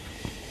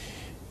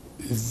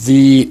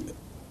the,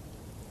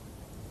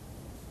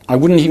 I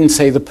wouldn't even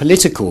say the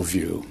political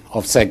view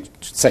of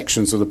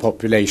sections of the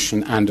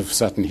population and of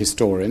certain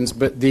historians,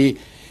 but the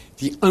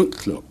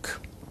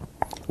outlook,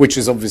 which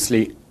is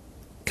obviously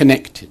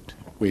connected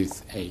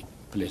with a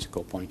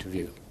political point of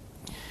view.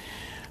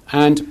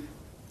 And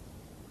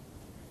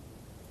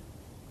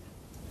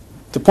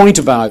the point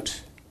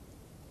about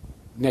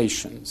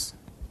nations,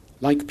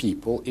 like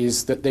people,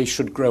 is that they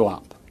should grow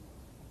up.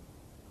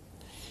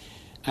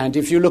 And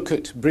if you look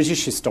at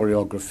British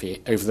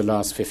historiography over the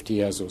last 50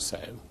 years or so,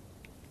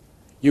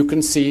 you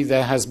can see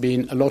there has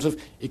been a lot of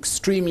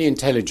extremely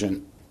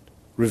intelligent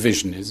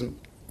revisionism.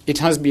 It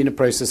has been a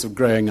process of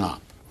growing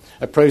up,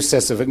 a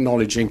process of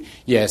acknowledging,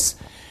 yes,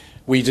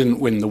 we didn't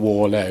win the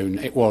war alone.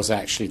 It was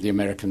actually the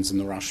Americans and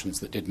the Russians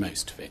that did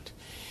most of it.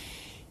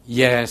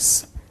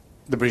 Yes,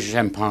 the British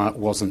Empire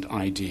wasn't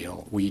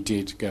ideal. We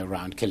did go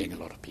around killing a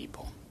lot of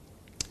people.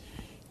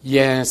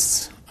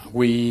 Yes,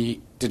 we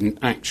didn't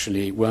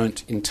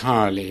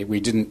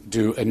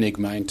do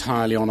Enigma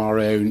entirely on our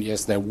own.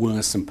 Yes, there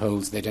were some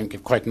polls. They don't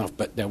give quite enough,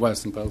 but there were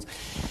some polls.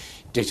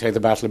 Ditto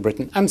the Battle of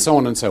Britain, and so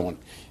on and so on.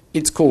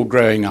 It's called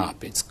growing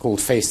up. It's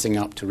called facing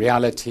up to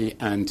reality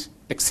and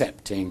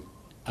accepting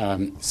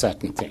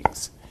certain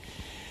things.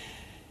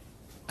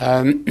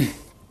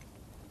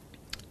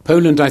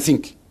 Poland, I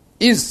think,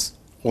 is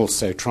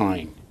also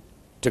trying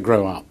to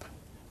grow up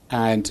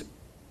and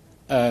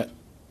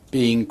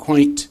being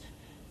quite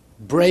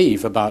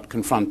brave about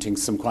confronting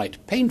some quite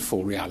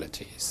painful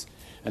realities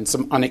and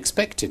some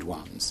unexpected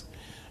ones,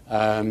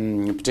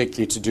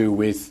 particularly to do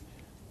with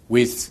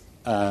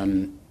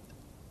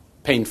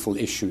painful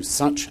issues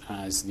such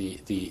as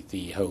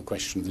the whole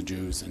question of the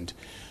Jews and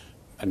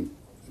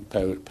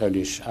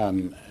Polish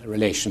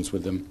relations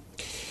with them.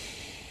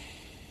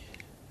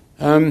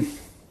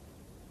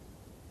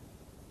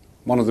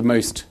 one of the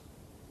most...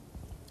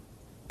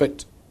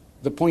 But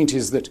the point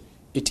is that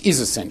it is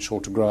essential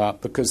to grow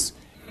up, because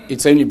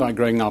it's only by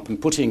growing up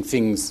and putting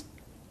things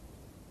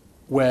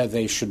where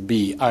they should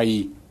be,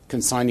 i.e.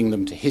 consigning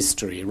them to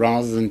history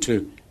rather than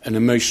to an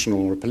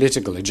emotional or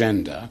political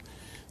agenda,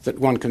 that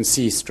one can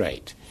see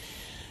straight.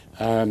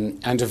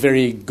 And a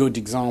very good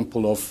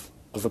example of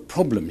a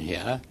problem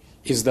here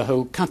is the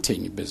whole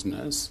cutting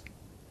business,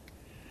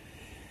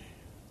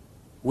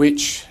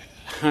 which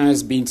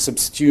has been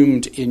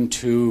subsumed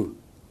into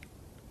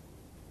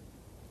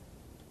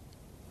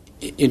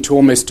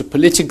almost a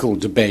political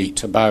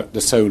debate about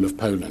the soul of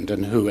Poland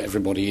and who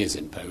everybody is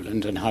in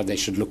Poland and how they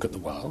should look at the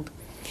world.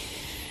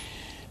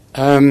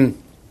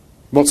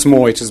 What's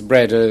more, it has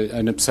bred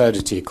an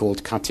absurdity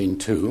called cutting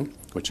too,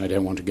 which I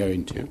don't want to go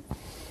into.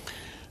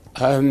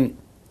 And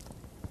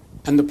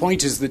the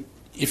point is that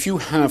if you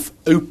have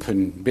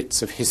open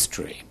bits of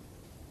history,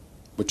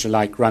 which are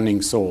like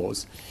running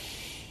sores,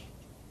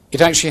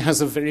 it actually has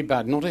a very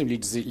bad, not only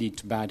does it lead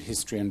to bad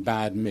history and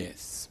bad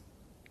myths,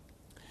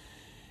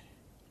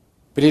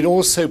 but it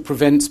also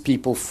prevents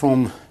people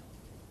from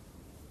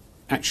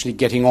actually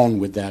getting on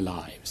with their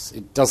lives.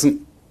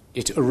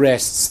 It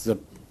arrests the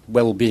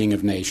well-being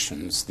of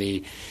nations.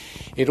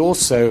 It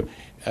also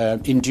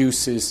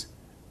induces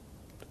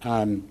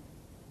a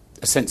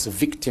sense of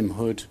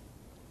victimhood,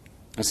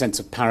 a sense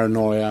of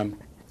paranoia,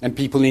 and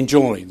people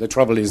enjoy. The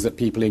trouble is that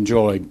people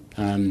enjoy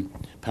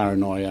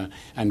paranoia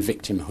and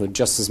victimhood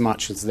just as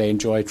much as they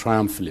enjoy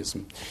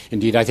triumphalism.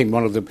 Indeed, I think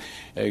one of the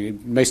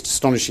most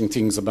astonishing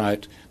things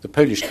about the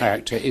Polish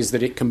character is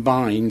that it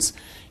combines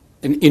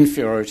an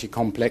inferiority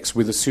complex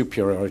with a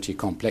superiority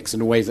complex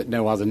in a way that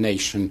no other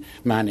nation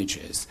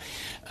manages.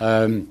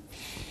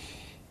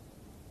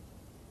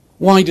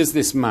 Why does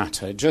this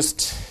matter?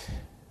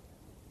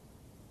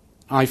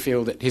 I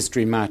feel that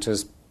history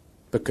matters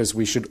because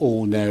we should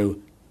all know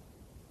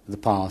the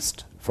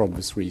past for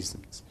obvious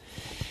reasons.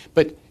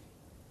 But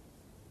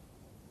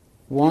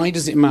why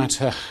does it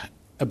matter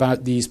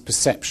about these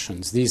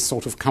perceptions, these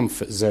sort of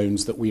comfort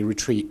zones that we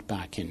retreat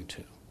back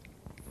into?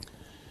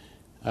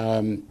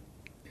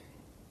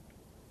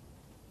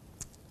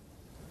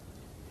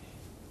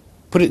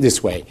 Put it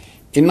this way.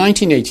 In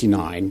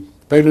 1989,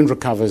 Poland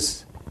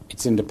recovers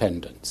its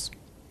independence.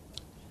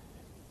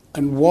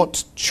 And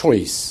what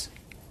choice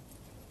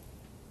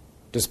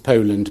does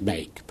Poland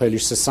make,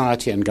 Polish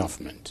society and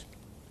government?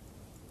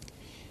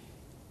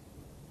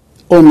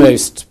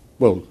 Almost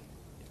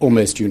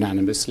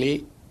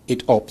unanimously,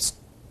 it opts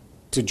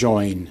to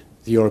join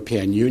the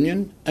European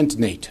Union and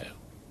NATO.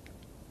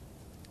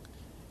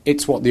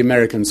 It's what the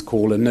Americans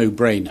call a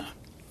no-brainer.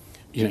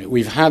 You know,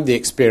 we've had the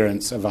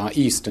experience of our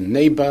eastern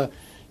neighbour.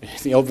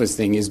 The obvious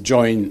thing is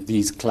join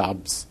these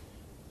clubs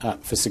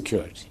for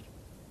security.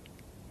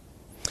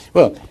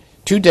 Well,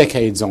 2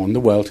 decades on, the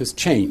world has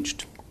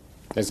changed.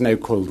 There's no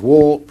Cold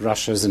War.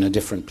 Russia's in a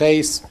different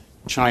place.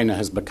 China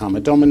has become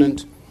a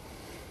dominant.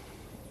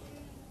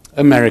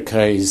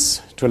 America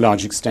is, to a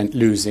large extent,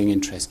 losing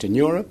interest in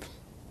Europe.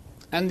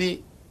 And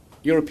the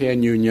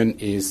European Union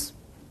is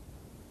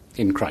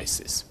in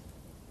crisis,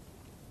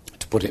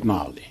 to put it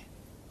mildly.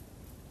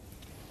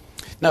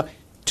 Now,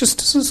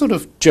 just as a sort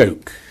of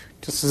joke,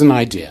 just as an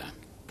idea,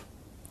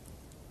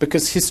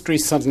 because history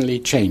suddenly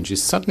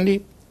changes,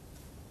 suddenly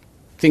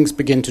things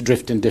begin to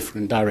drift in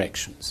different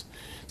directions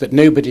that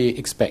nobody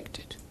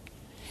expected.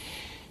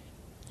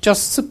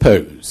 Just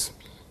suppose,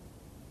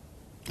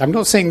 I'm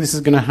not saying this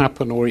is going to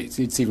happen or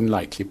it's even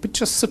likely, but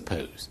just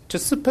suppose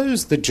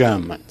the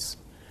Germans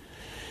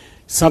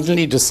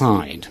suddenly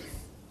decide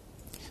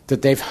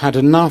that they've had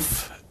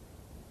enough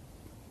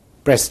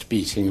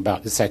breastbeating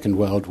about the Second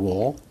World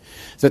War,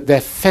 that they're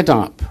fed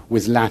up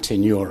with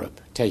Latin Europe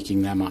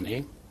taking their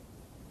money,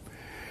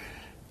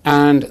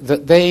 and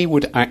that they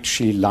would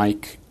actually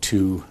like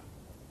to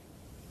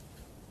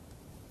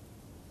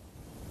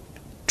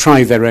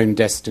try their own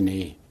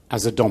destiny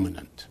as a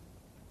dominant.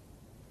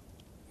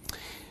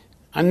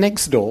 And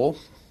next door,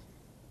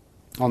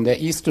 on their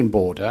eastern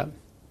border,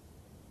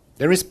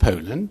 there is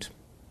Poland,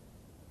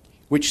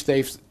 which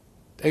they've,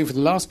 over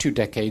the last 2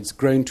 decades,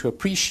 grown to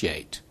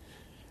appreciate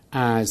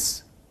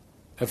as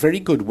a very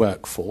good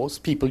workforce,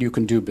 people you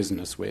can do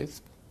business with,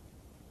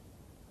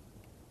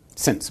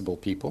 sensible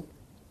people.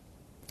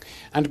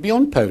 And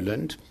beyond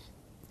Poland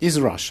is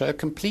Russia, a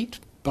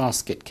complete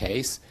basket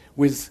case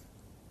with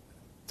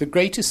the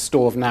greatest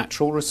store of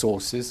natural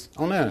resources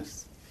on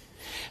earth.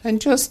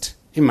 And just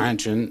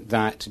imagine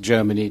that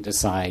Germany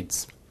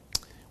decides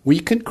we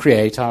can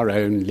create our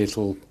own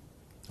little,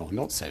 or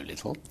not so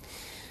little,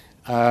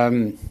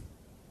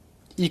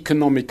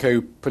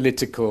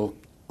 economico-political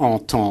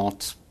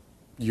entente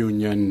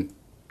union,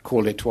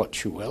 call it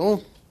what you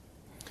will,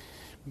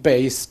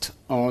 based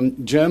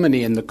on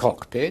Germany in the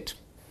cockpit,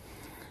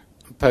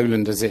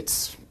 Poland as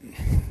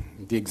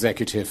the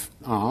executive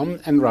arm,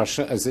 and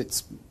Russia as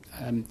its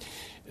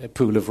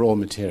pool of raw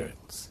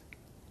materials.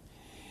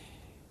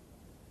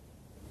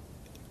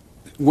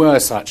 Were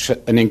such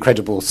an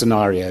incredible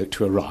scenario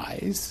to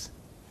arise,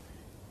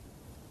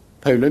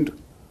 Poland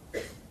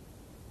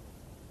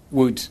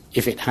would,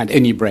 if it had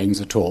any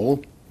brains at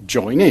all,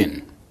 join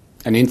in,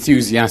 and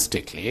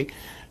enthusiastically,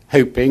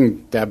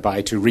 hoping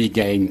thereby to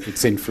regain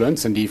its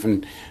influence and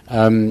even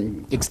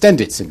extend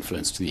its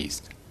influence to the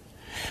East.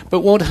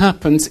 But what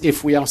happens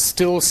if we are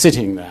still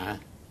sitting there,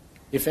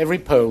 if every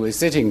Pole is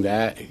sitting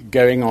there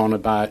going on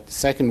about the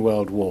Second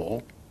World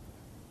War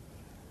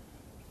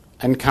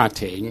and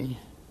Katyń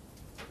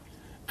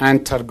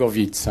and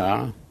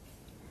Targowica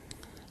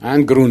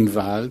and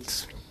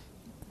Grunwald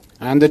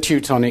and the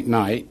Teutonic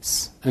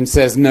Knights, and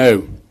says,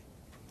 no,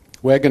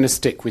 we're going to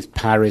stick with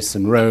Paris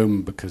and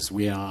Rome because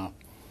we are,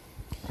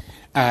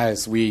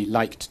 as we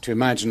liked to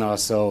imagine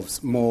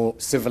ourselves, more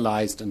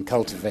civilized and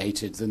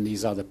cultivated than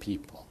these other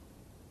people.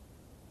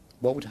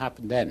 What would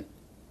happen then?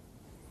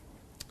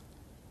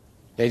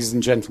 Ladies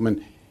and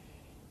gentlemen,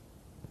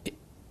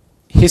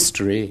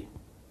 history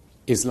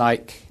is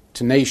like,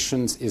 to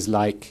nations, is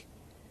like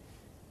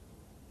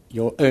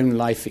your own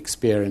life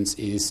experience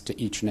is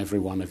to each and every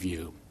one of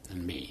you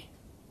and me.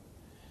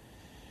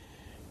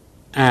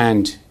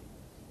 And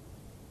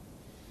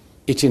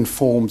it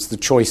informs the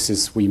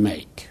choices we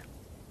make.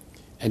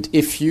 And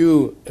if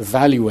you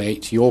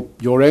evaluate your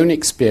own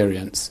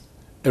experience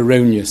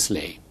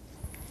erroneously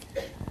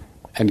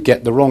and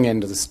get the wrong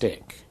end of the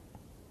stick,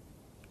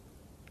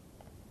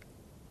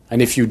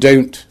 and if you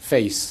don't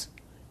face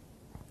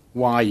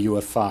why you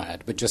were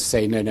fired, but just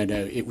say, no,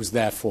 it was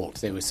their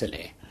fault, they were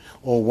silly,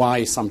 or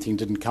why something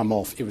didn't come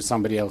off, it was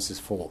somebody else's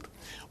fault,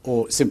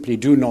 or simply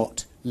do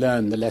not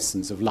learn the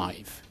lessons of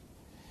life,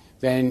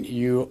 then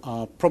you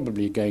are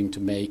probably going to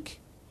make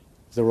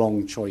the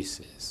wrong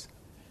choices.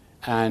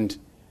 And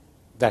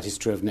that is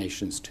true of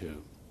nations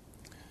too.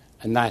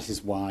 And that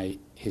is why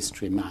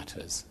history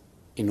matters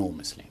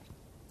enormously.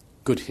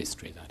 Good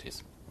history, that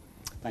is.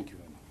 Thank you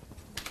very much.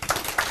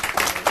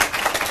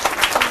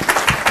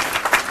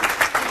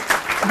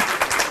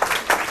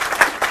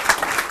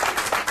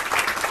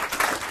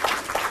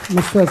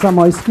 Mr.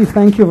 Zamoyski,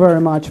 thank you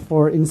very much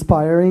for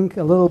inspiring,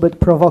 a little bit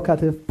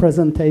provocative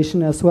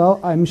presentation as well.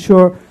 I'm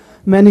sure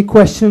many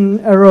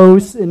questions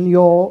arose in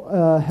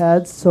your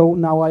heads, so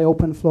now I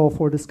open floor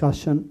for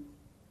discussion.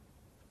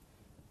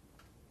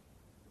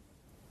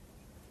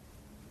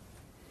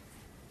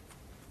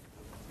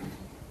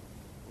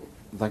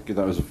 Thank you.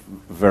 That was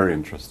very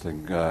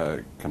interesting,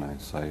 can I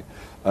say.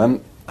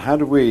 How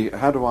do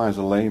I, as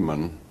a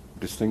layman,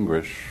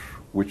 distinguish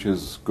which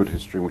is good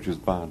history and which is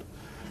bad?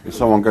 Is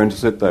someone going to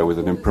sit there with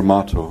an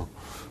imprimatur?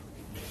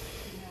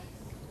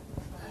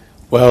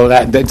 Well,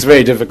 that's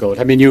very difficult.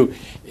 I mean,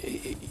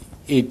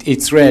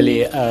 it's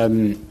really,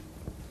 I'm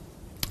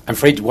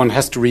afraid one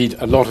has to read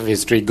a lot of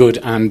history, good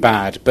and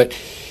bad, but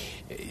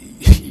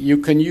you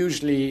can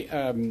usually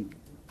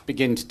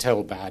begin to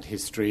tell bad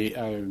history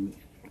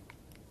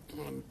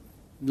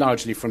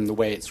largely from the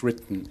way it's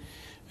written.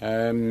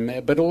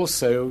 But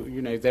also,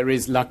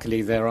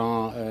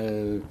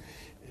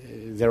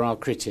 there are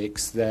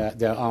critics,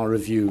 there are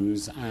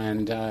reviews,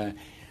 and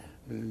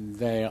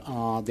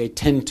they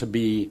tend to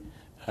be,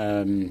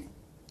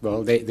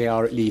 they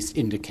are at least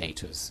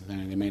indicators.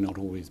 They may not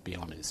always be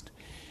honest.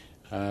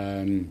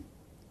 I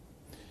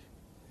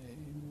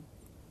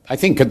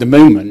think at the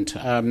moment,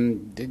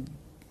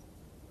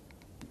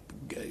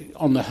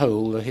 on the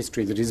whole, the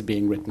history that is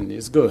being written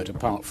is good,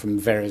 apart from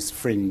various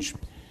fringe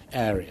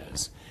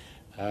areas.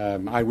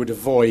 I would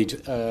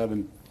avoid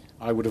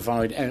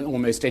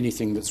almost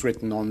anything that's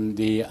written on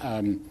the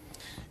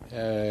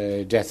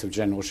death of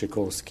General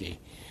Sikorski,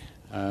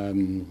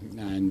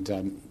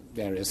 and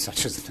areas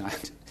such as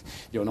that.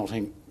 You're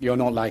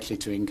not likely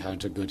to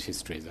encounter good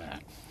history there.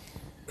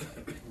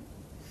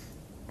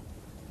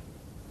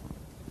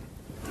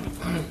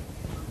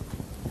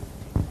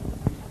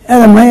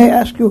 Adam, may I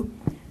ask you,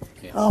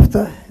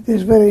 after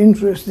this very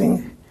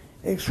interesting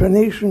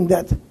explanation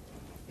that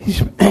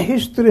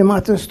history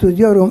mater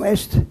studiorum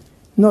est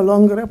no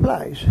longer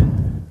applies.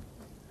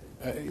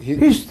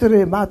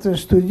 History mater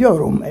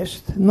studiorum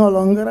est no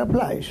longer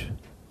applies.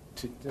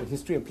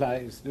 History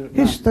applies.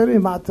 History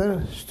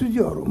mater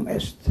studiorum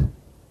est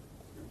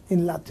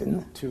in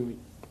Latin.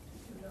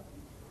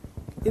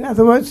 In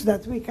other words,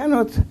 that we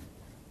cannot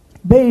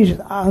base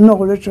our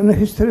knowledge on on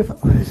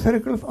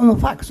the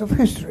facts of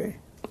history.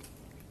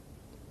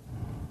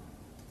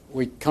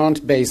 We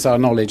can't base our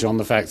knowledge on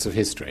the facts of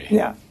history.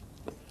 Yeah.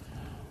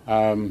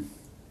 I'm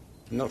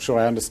not sure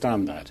I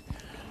understand that.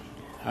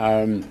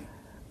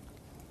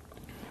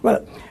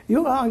 Well,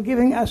 you are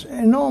giving us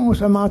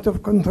enormous amount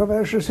of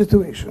controversial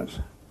situations.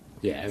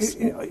 Yes.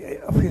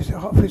 Of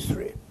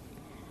history.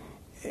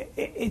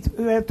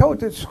 We are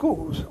taught at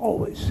schools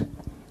always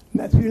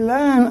that we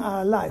learn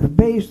our life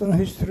based on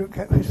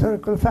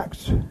historical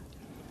facts.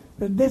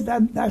 But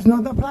that does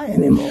not apply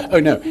anymore. Oh,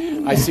 no,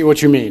 I see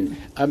what you mean.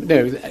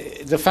 No,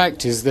 the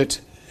fact is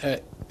that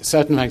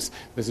certain facts...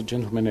 There's a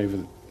gentleman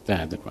over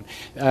there, that one.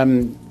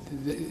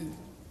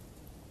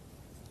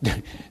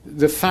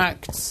 The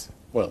facts...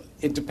 Well,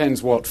 it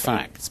depends what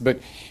facts,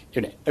 but,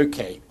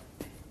 okay.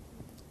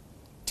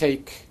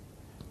 Take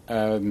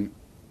the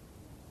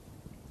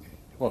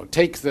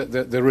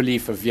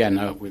relief of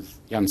Vienna with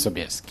Jan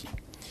Sobieski.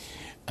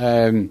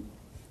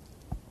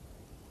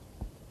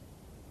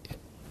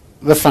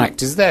 the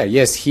fact is there.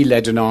 Yes, he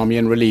led an army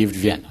and relieved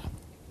Vienna.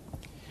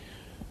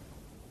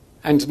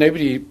 And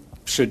nobody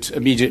should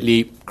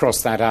immediately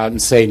cross that out and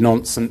say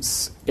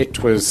nonsense.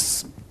 It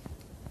was,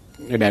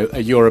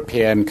 a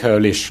European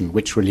coalition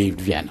which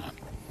relieved Vienna.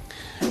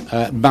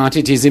 But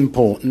it is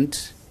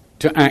important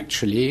to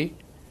actually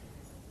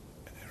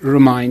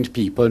remind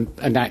people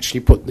and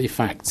actually put the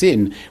facts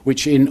in,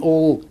 which in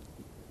all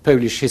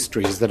Polish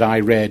histories that I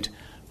read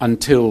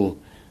until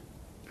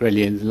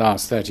really in the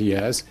last 30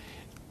 years,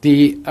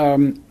 the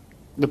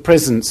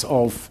presence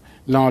of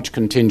large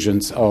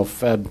contingents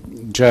of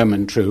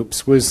German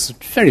troops was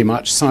very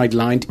much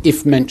sidelined,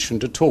 if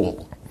mentioned at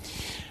all.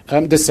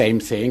 The same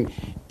thing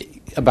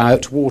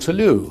about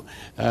Waterloo.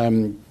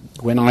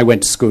 When I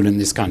went to school in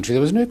this country,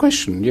 there was no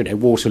question.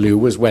 Waterloo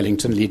was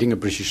Wellington leading a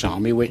British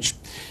army which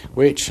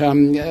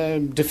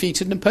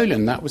defeated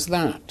Napoleon. That was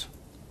that.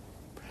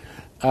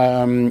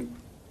 And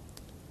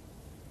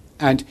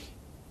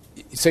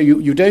so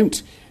you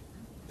don't,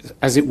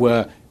 as it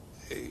were,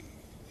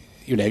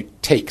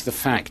 take the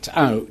fact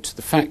out.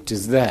 The fact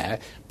is there,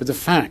 but the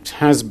fact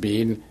has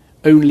been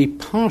only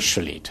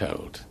partially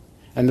told.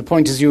 And the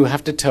point is you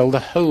have to tell the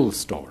whole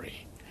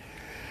story.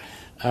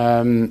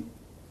 And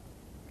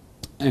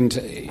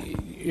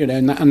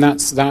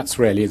that's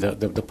really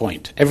the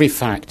point. Every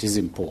fact is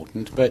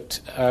important,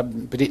 but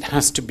it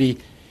has to be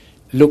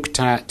looked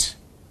at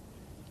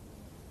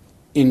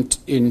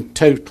in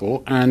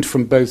total and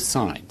from both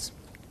sides.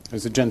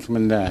 There's a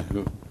gentleman there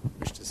who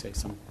wished to say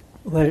something.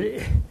 Well,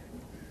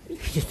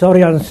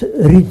 historians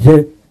read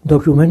the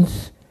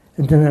documents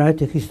and then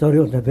write a history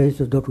on the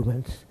basis of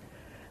documents.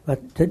 But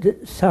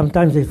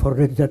sometimes they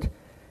forget that,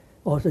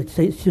 or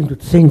they seem to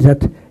think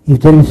that if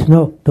there is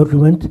no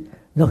document,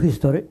 no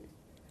history,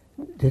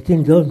 the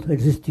thing don't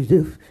exist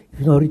if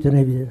no written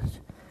evidence.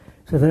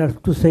 So there are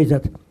to say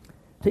that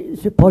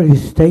the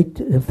Polish state,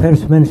 the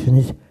first mention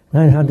is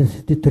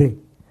 963.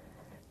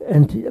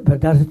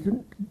 But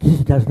this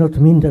does not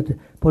mean that the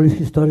Polish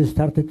history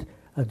started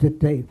at that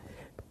day,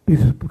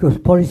 because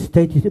Polish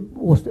state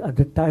was at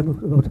the time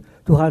about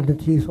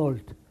 200 years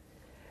old.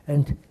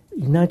 And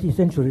in 19th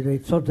century they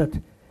thought that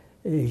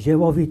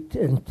Ziemowit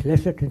and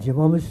Leszek and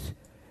Ziemomysł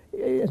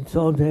and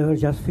so on, they were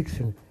just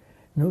fiction.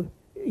 No,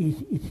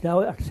 it's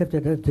now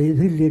accepted that they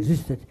really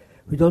existed.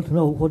 We don't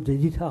know what they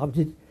did, how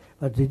they did,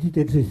 but they did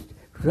exist.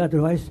 Because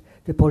otherwise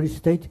the Polish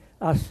state,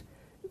 as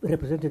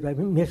represented by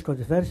Mieszko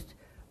I,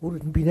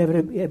 would be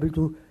never be able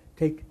to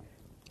take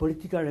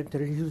political and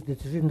religious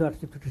decisions to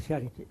accept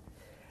Christianity.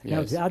 Yes.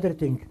 Now, the other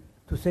thing,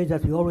 to say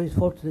that we always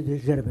fought the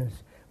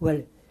Germans.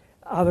 Well,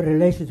 our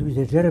relations with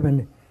the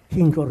German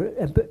king or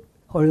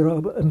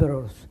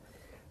emperors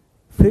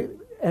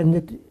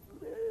ended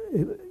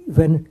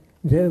when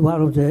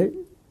one of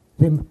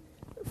them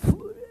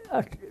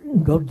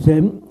got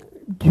the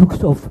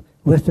dukes of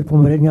Western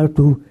Pomerania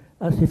to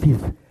as a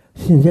fief.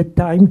 Since that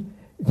time,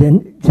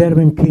 then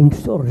German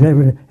kings or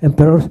German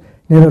emperors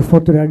never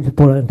fought against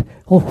Poland.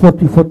 All what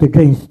we fought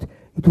against,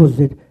 it was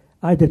that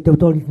either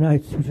Teutonic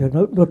Knights, which are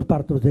not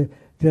part of the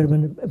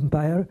German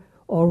Empire,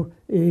 or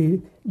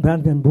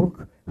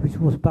Brandenburg, which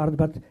was part,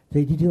 but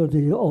they did it on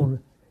their own.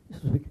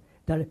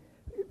 The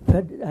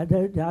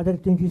other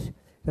thing is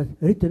that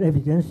written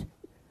evidence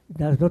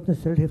does not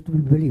necessarily have to be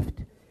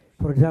believed.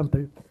 For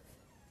example,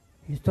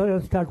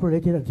 historians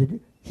calculated that the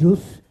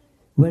Jews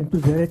went to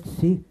the Red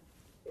Sea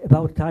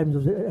about times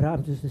of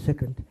Ramses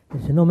II.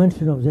 There's no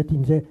mention of that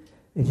in the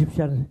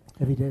Egyptian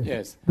evidence.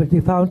 Yes. But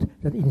they found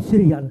that in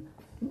Syrian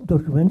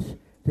documents,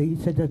 they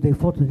said that they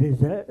fought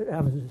against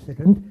Ramses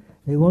II,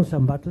 they won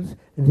some battles,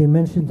 and they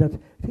mentioned that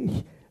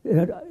these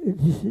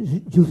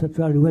Jews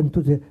actually went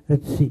to the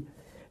Red Sea.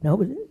 Now,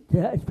 the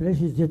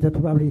explanation is that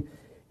probably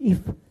if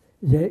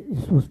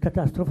this was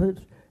catastrophic,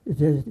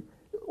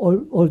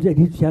 all the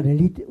Egyptian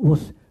elite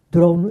was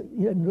thrown,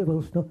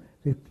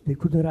 they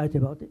couldn't write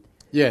about it.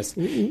 Yes,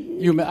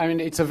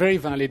 it's a very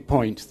valid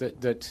point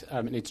that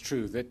it's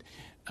true that,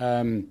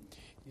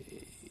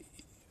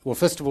 well,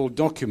 first of all,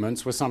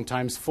 documents were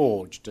sometimes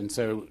forged, and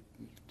so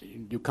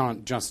you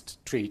can't just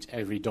treat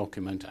every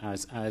document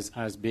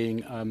as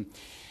being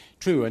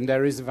true, and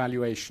there is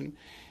evaluation.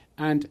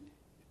 And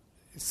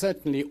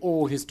certainly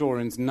all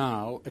historians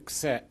now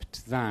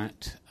accept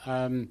that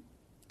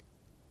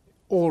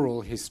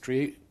oral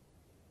history,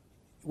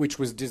 which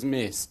was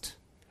dismissed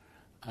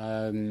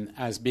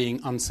as being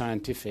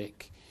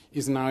unscientific,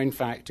 is now in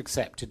fact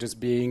accepted as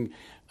being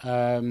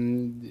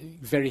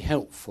very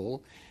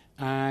helpful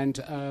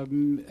and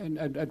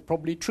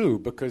probably true,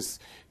 because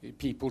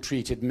people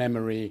treated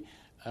memory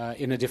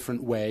in a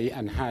different way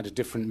and had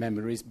different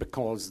memories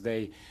because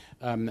they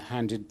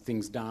handed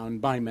things down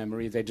by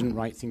memory. They didn't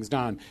write things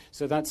down.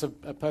 So that's a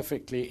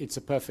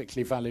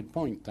perfectly valid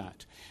point.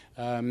 That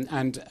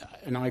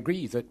and I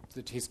agree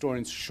that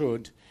historians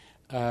should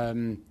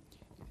and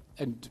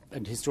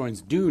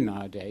historians do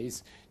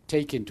nowadays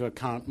take into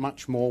account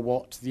much more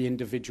what the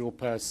individual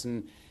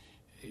person,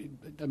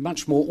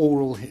 much more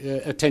oral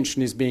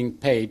attention is being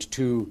paid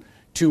to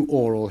to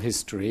oral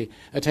history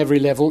at every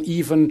level,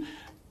 even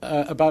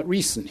about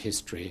recent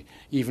history,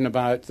 even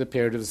about the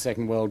period of the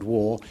Second World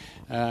War.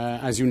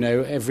 As you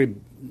know, every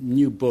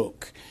new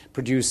book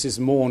produces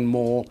more and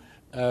more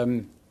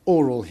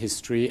oral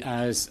history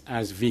as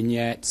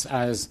vignettes,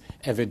 as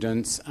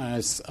evidence,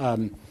 as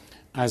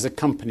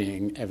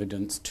accompanying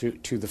evidence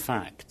to the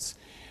facts.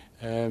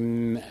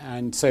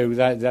 And so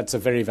that's a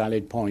very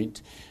valid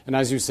point. And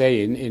as you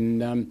say,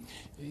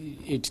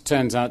 it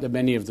turns out that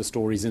many of the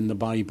stories in the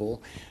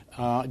Bible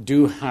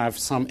do have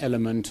some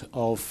element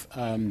of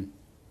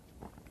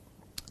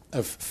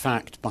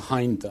fact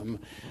behind them.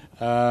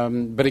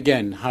 But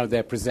again, how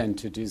they're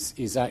presented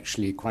is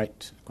actually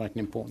quite an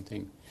important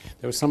thing.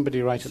 There was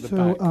somebody right at the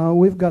back. So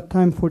we've got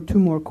time for 2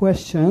 more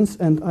questions,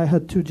 and I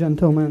had 2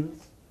 gentlemen.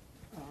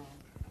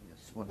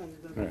 Yes, well,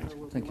 Right.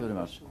 thank you very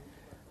much.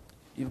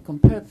 You've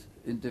compared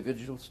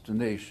individuals to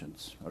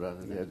nations, or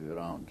rather the other way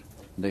around,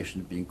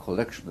 nation being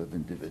collection of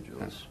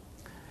individuals.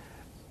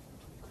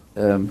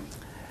 In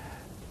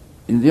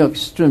the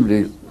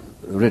extremely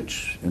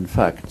rich in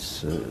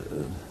facts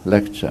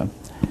lecture,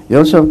 you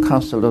also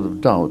cast a lot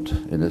of doubt,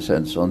 in a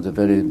sense, on the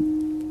very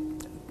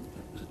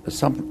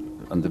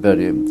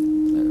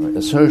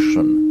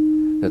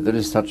assertion that there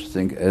is such a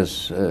thing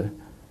as a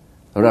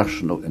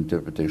rational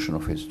interpretation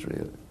of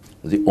history,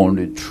 the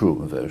only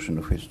true version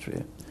of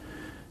history.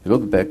 You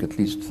look back at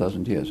least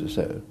 1,000 years or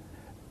so,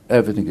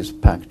 everything is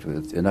packed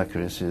with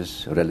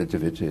inaccuracies,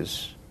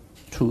 relativities,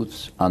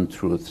 truths,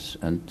 untruths,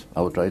 and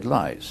outright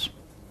lies.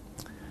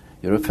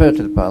 You refer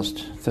to the past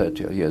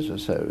 30 years or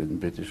so in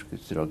British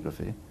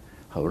historiography,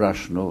 how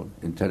rational,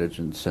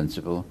 intelligent,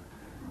 sensible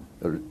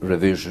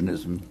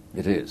revisionism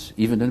it is.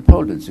 Even in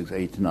Poland,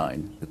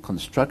 689, the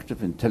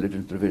constructive,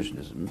 intelligent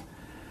revisionism.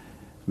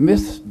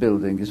 Myth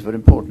building is very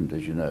important,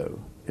 as you know,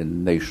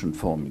 in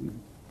nation-forming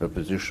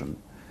proposition.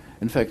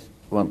 In fact,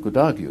 one could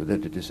argue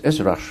that it is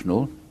as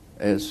rational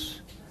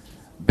as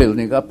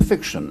building up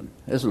fiction,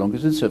 as long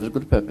as it serves a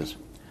good purpose.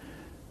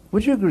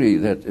 Would you agree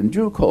that in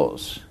due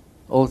course,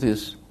 all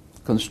this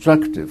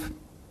constructive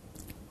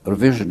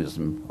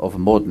revisionism of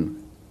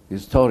modern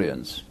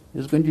historians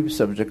is going to be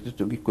subjected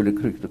to equally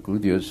critical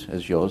views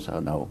as yours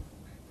are now?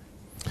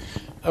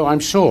 Oh, I'm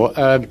sure.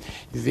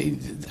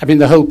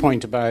 The whole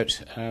point about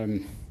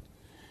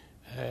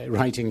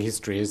writing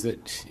history is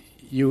that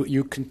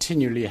you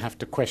continually have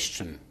to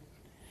question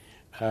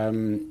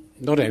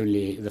not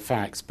only the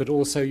facts, but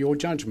also your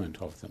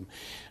judgment of them.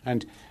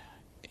 And,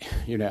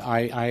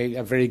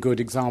 a very good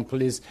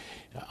example is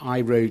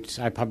I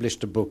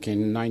published a book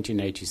in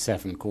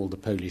 1987 called The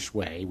Polish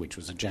Way, which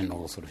was a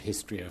general sort of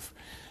history of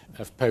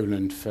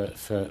Poland for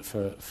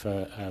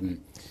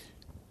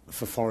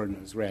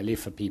foreigners, really,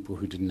 for people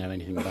who didn't know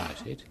anything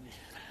about it.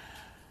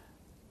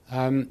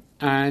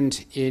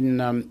 And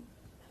in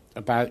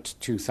about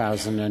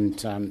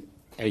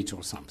 2008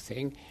 or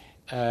something,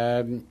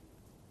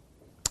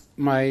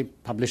 my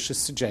publisher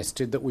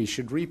suggested that we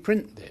should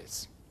reprint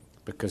this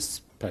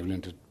because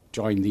Poland had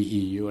joined the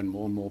EU and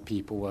more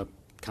people were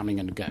coming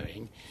and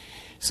going.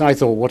 So I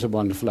thought, what a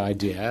wonderful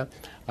idea.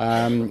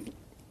 And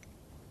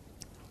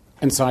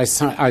so I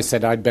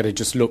said I'd better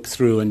just look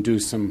through and do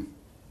some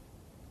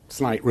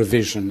slight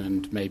revision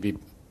and maybe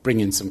bring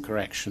in some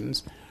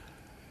corrections.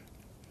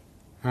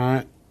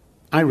 I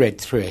read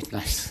through it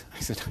and I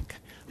said,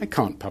 I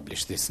can't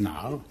publish this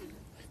now.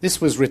 This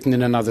was written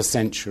in another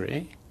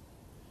century,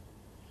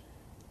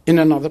 in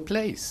another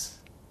place.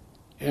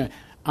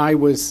 I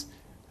was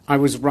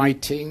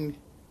writing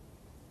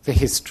the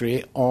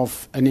history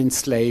of an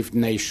enslaved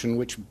nation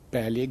which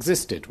barely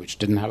existed, which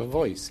didn't have a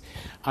voice.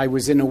 I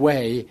was, in a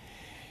way,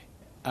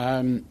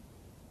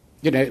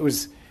 it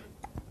was...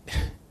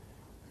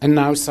 And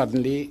now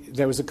suddenly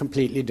there was a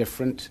completely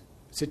different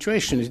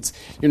situation. It's,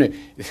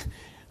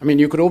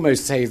 you could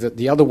almost say that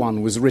the other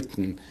one was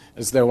written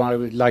as though I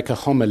would like a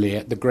homily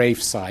at the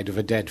graveside of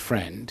a dead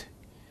friend.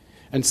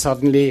 And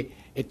suddenly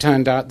it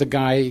turned out the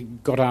guy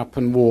got up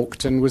and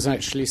walked and was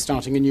actually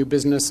starting a new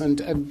business,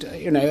 and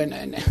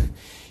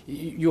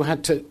you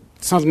had to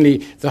suddenly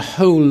the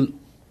whole,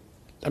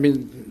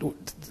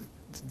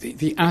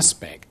 the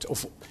aspect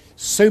of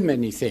so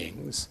many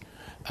things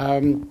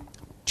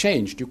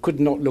changed. You could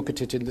not look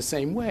at it in the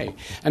same way.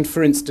 And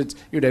for instance,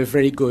 a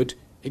very good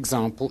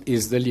example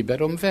is the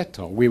liberum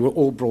veto. We were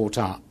all brought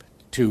up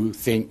to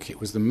think it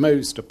was the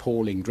most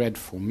appalling,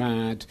 dreadful,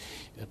 mad,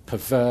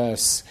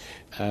 perverse,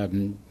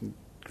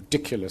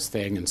 ridiculous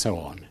thing, and so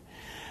on.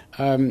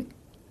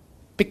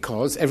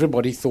 Because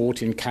everybody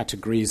thought in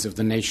categories of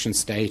the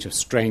nation-state, of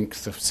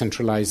strength, of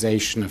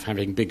centralization, of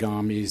having big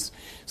armies,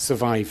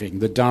 surviving,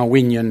 the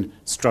Darwinian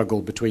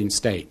struggle between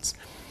states.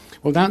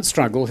 Well, that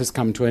struggle has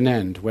come to an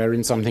end. We're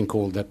in something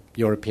called the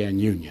European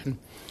Union.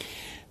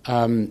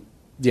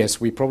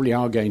 Yes, we probably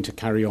are going to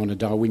carry on a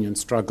Darwinian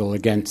struggle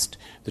against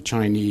the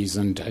Chinese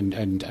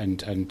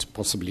and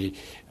possibly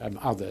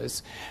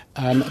others,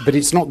 but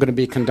it's not going to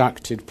be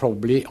conducted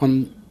probably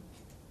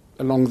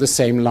along the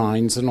same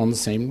lines and on the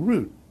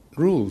same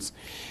rules.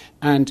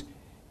 And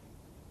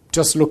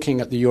just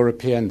looking at the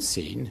European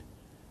scene,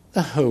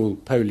 the whole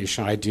Polish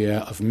idea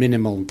of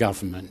minimal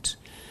government,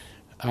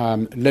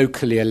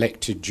 locally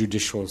elected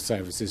judicial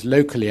services,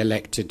 locally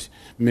elected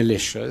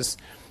militias,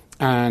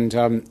 and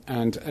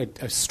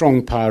a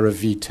strong power of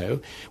veto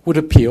would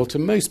appeal to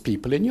most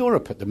people in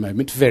Europe at the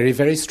moment very,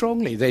 very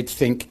strongly. They'd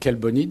think, quelle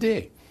bonne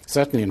idée,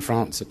 certainly in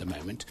France at the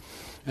moment,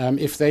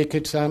 if they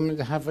could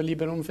have a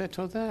liberum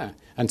veto there,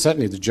 and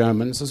certainly the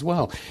Germans as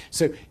well.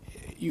 So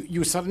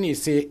you suddenly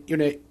see,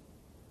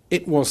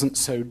 it wasn't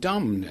so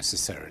dumb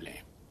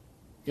necessarily.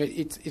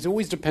 It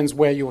always depends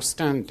where you're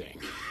standing.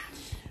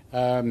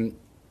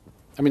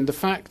 The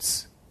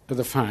facts are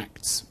the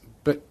facts,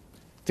 but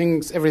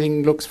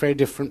everything looks very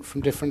different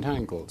from different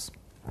angles.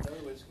 In other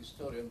words,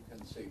 historian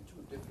can say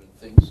two different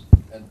things,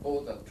 and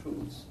both are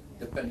truths,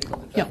 depending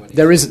on the time.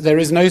 Yeah, there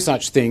is no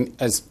such thing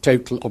as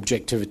total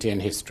objectivity in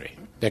history.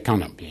 There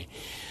cannot be.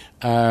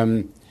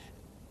 And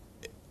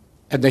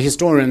the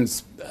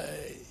historian's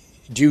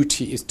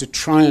duty is to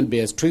try and be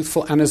as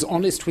truthful and as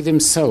honest with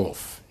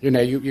himself.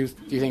 You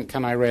think,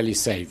 can I really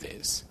say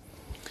this?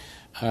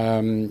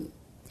 And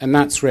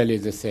that's really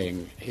the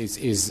thing,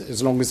 is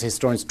as long as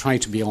historians try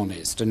to be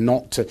honest and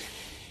not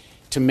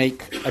to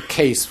make a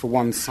case for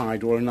one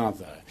side or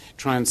another,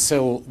 try and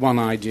sell one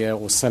idea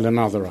or sell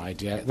another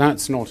idea,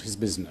 that's not his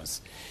business.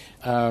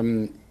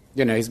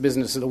 His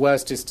business at the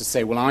worst is to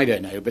say, well, I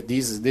don't know, but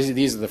these are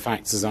the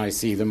facts as I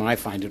see them. I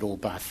find it all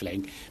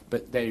baffling,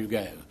 but there you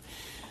go.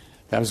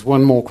 There was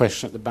one more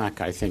question at the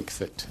back, I think.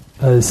 Thank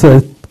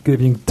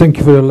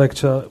you for your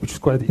lecture, which is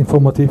quite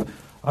informative.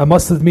 I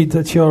must admit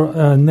that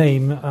your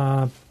name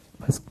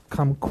has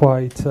come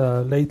quite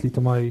lately to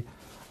me.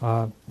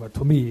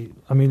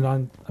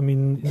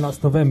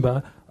 Last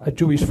November, a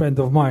Jewish friend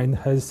of mine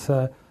has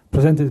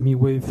presented me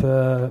with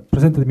a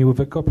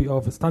copy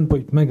of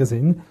Standpoint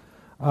magazine,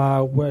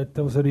 where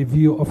there was a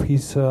review of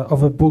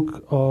a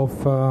book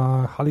of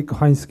Hali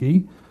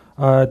Kochański,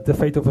 The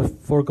Fate of a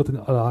Forgotten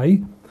Ally.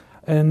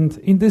 And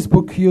in this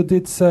book you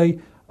did say,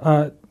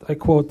 I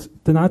quote,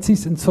 "The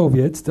Nazis and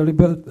Soviets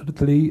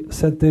deliberately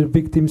set their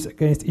victims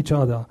against each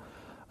other.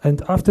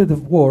 And after the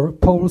war,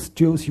 Poles,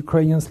 Jews,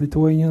 Ukrainians,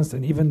 Lithuanians,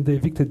 and even the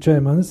evicted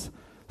Germans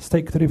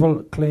staked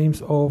rival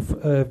claims of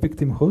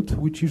victimhood,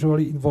 which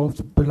usually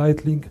involved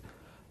belittling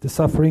the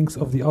sufferings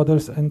of the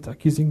others and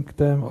accusing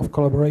them of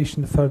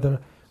collaboration, further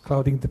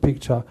clouding the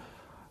picture."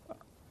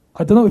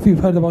 I don't know if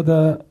you've heard about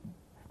the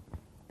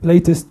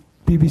latest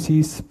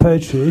BBC's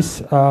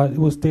purchase.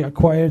 They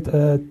acquired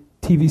a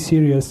TV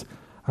series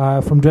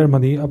from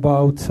Germany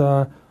about,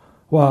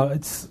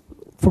 it's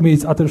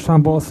utter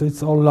shambles,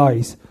 it's all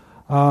lies.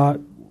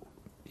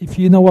 If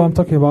you know what I'm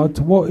talking about,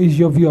 what is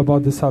your view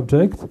about the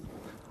subject?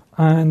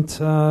 And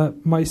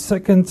my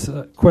second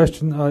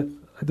question, I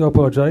do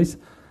apologize.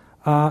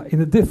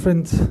 In a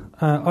different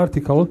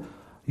article,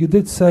 you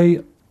did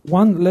say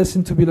one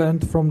lesson to be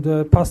learned from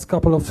the past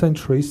couple of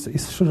centuries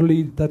is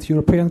surely that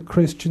European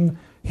Christian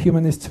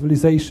humanist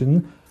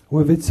civilization,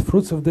 with its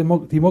fruits of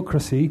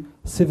democracy,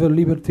 civil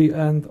liberty,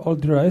 and all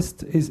the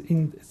rest, is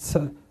in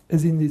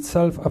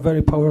itself a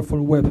very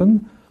powerful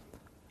weapon.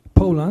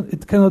 Poland,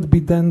 it cannot be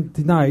then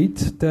denied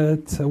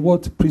that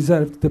what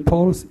preserved the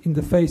Poles in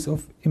the face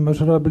of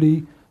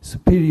immeasurably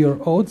superior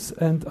odds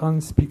and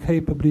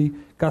unspeakably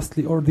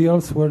ghastly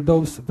ordeals were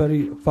those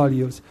very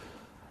values.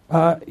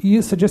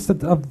 You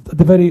suggested at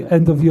the very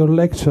end of your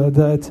lecture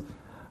that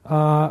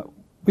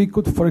we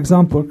could, for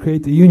example,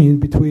 create a union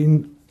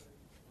between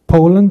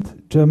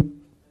Poland, Germany,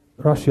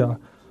 Russia.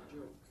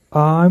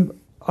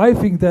 I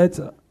think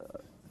that,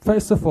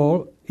 first of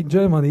all, in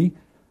Germany,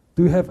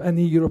 do we have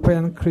any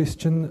European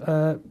Christian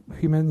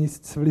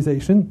humanist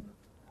civilization?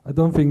 I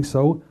don't think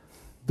so.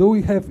 Do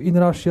we have in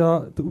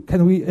Russia,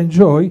 can we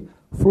enjoy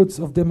fruits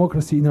of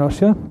democracy in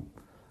Russia?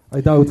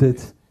 I doubt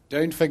it.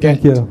 Don't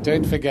forget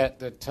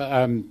that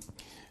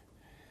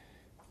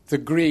the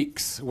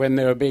Greeks, when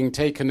they were being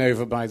taken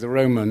over by the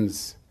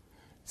Romans,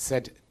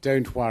 said,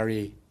 don't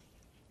worry,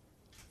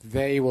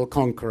 they will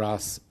conquer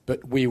us,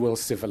 but we will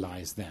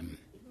civilize them.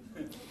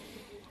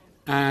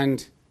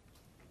 And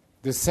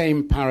the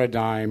same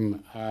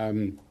paradigm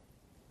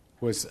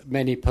was,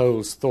 many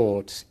Poles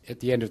thought at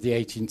the end of the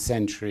 18th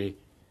century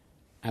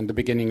and the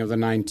beginning of the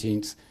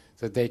 19th,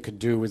 that they could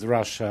do with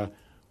Russia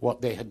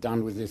what they had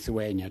done with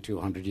Lithuania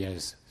 200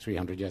 years,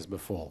 300 years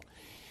before.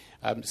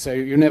 So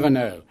you never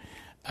know.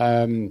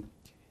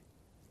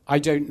 I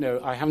don't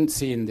know. I haven't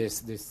seen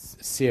this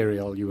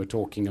serial you were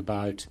talking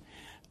about,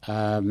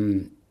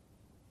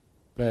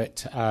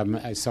 but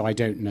so I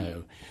don't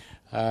know.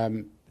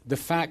 The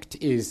fact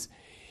is,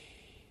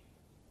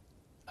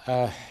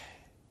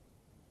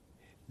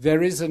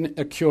 there is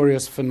a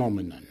curious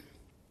phenomenon,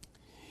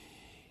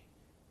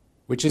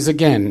 which is,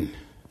 again,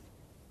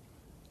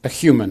 a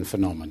human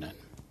phenomenon.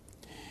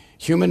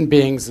 Human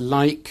beings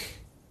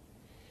like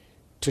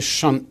to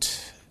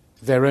shunt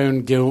their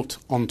own guilt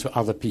onto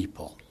other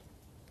people.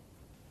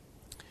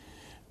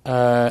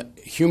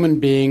 Human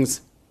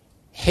beings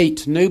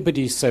hate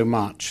nobody so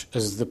much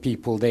as the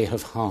people they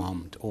have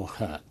harmed or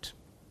hurt.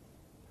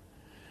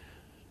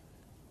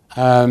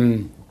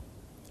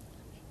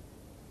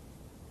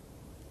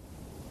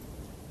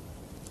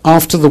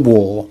 After the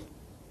war,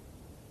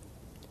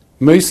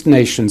 most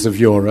nations of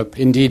Europe,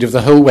 indeed of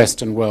the whole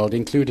Western world,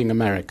 including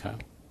America,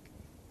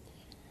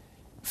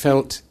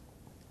 felt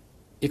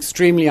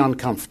extremely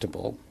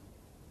uncomfortable,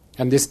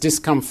 and this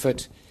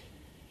discomfort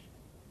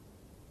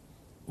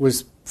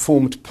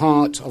formed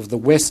part of the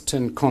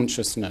Western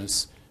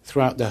consciousness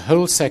throughout the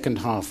whole second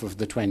half of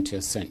the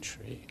 20th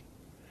century.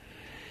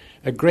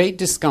 A great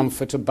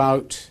discomfort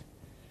about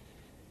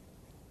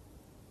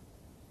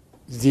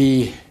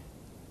the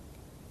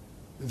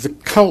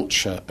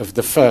culture of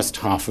the first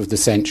half of the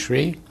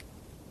century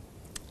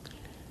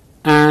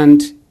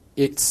and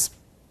its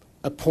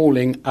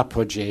appalling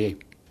apogee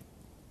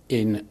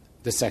in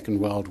the Second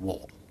World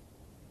War.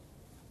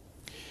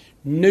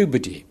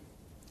 Nobody,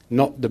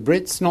 not the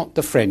Brits, not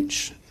the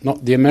French,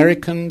 not the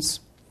Americans,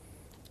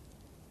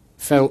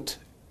 felt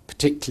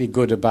particularly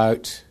good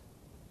about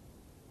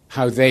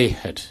how they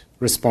had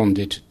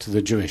responded to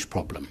the Jewish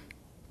problem.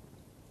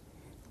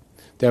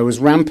 There was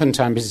rampant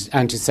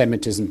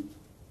anti-Semitism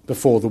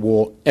before the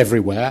war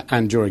everywhere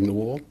and during the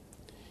war.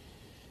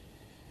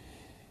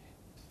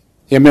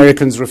 The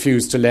Americans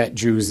refused to let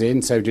Jews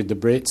in, so did the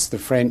Brits. The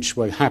French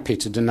were happy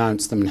to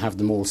denounce them and have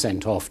them all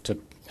sent off to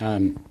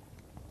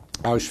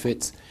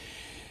Auschwitz.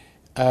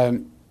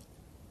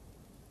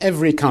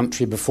 Every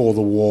country before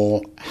the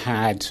war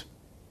had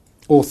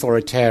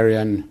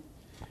authoritarian,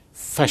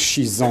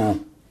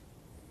 fascisant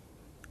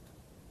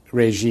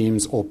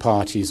regimes or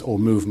parties or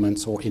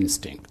movements or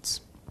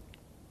instincts.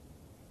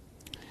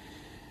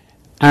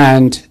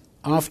 And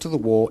after the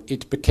war,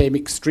 it became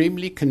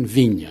extremely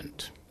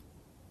convenient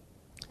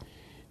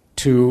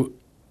to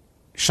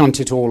shunt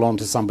it all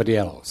onto somebody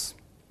else.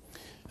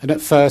 And at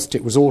first,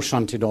 it was all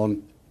shunted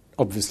on,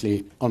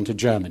 obviously, onto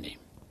Germany.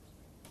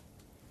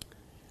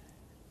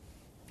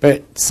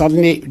 But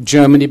suddenly,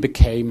 Germany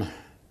became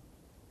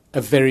a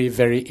very,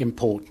 very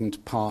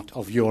important part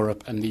of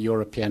Europe and the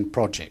European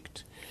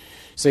project.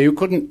 So you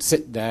couldn't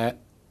sit there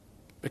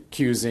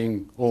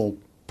accusing or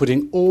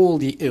putting all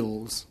the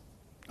ills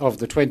of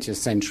the 20th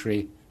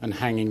century and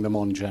hanging them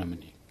on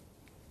Germany.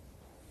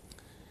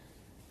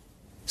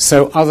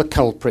 So other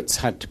culprits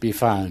had to be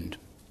found.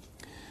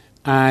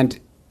 And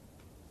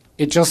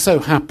it just so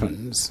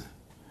happens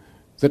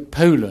that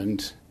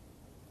Poland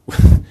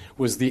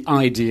was the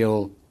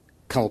ideal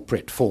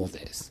culprit for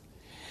this.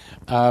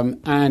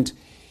 And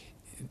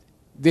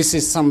this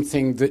is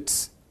something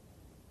that's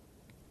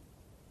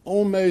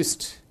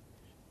almost,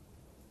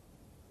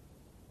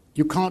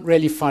 you can't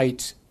really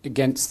fight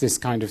against this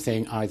kind of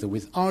thing either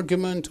with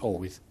argument or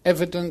with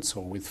evidence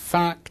or with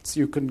facts.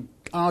 You can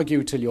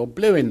argue till you're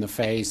blue in the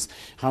face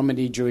how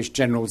many Jewish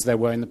generals there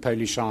were in the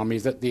Polish army,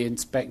 that the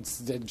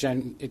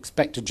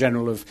Inspector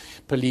General of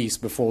Police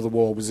before the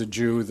war was a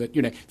Jew, that,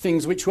 you know,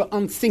 things which were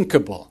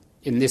unthinkable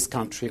in this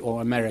country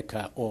or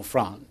America or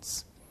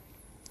France.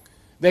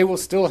 They will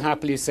still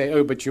happily say,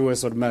 oh, but you were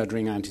sort of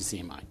murdering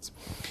anti-Semites.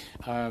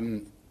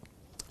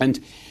 And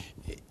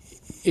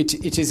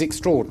it is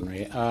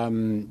extraordinary.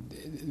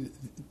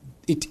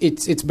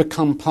 It's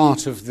become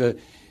part of the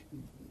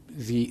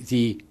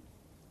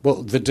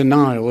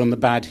denial and the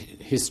bad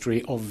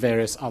history of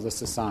various other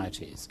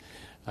societies,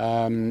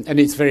 and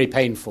it's very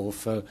painful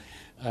for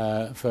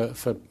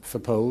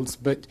Poles.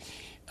 But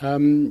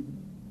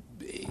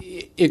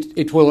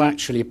it will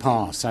actually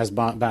pass, as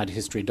bad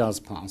history does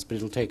pass. But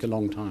it'll take a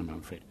long time, I'm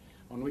afraid.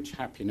 On which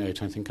happy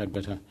note, I think I'd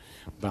better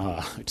bow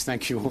out.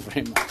 Thank you all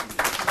very much.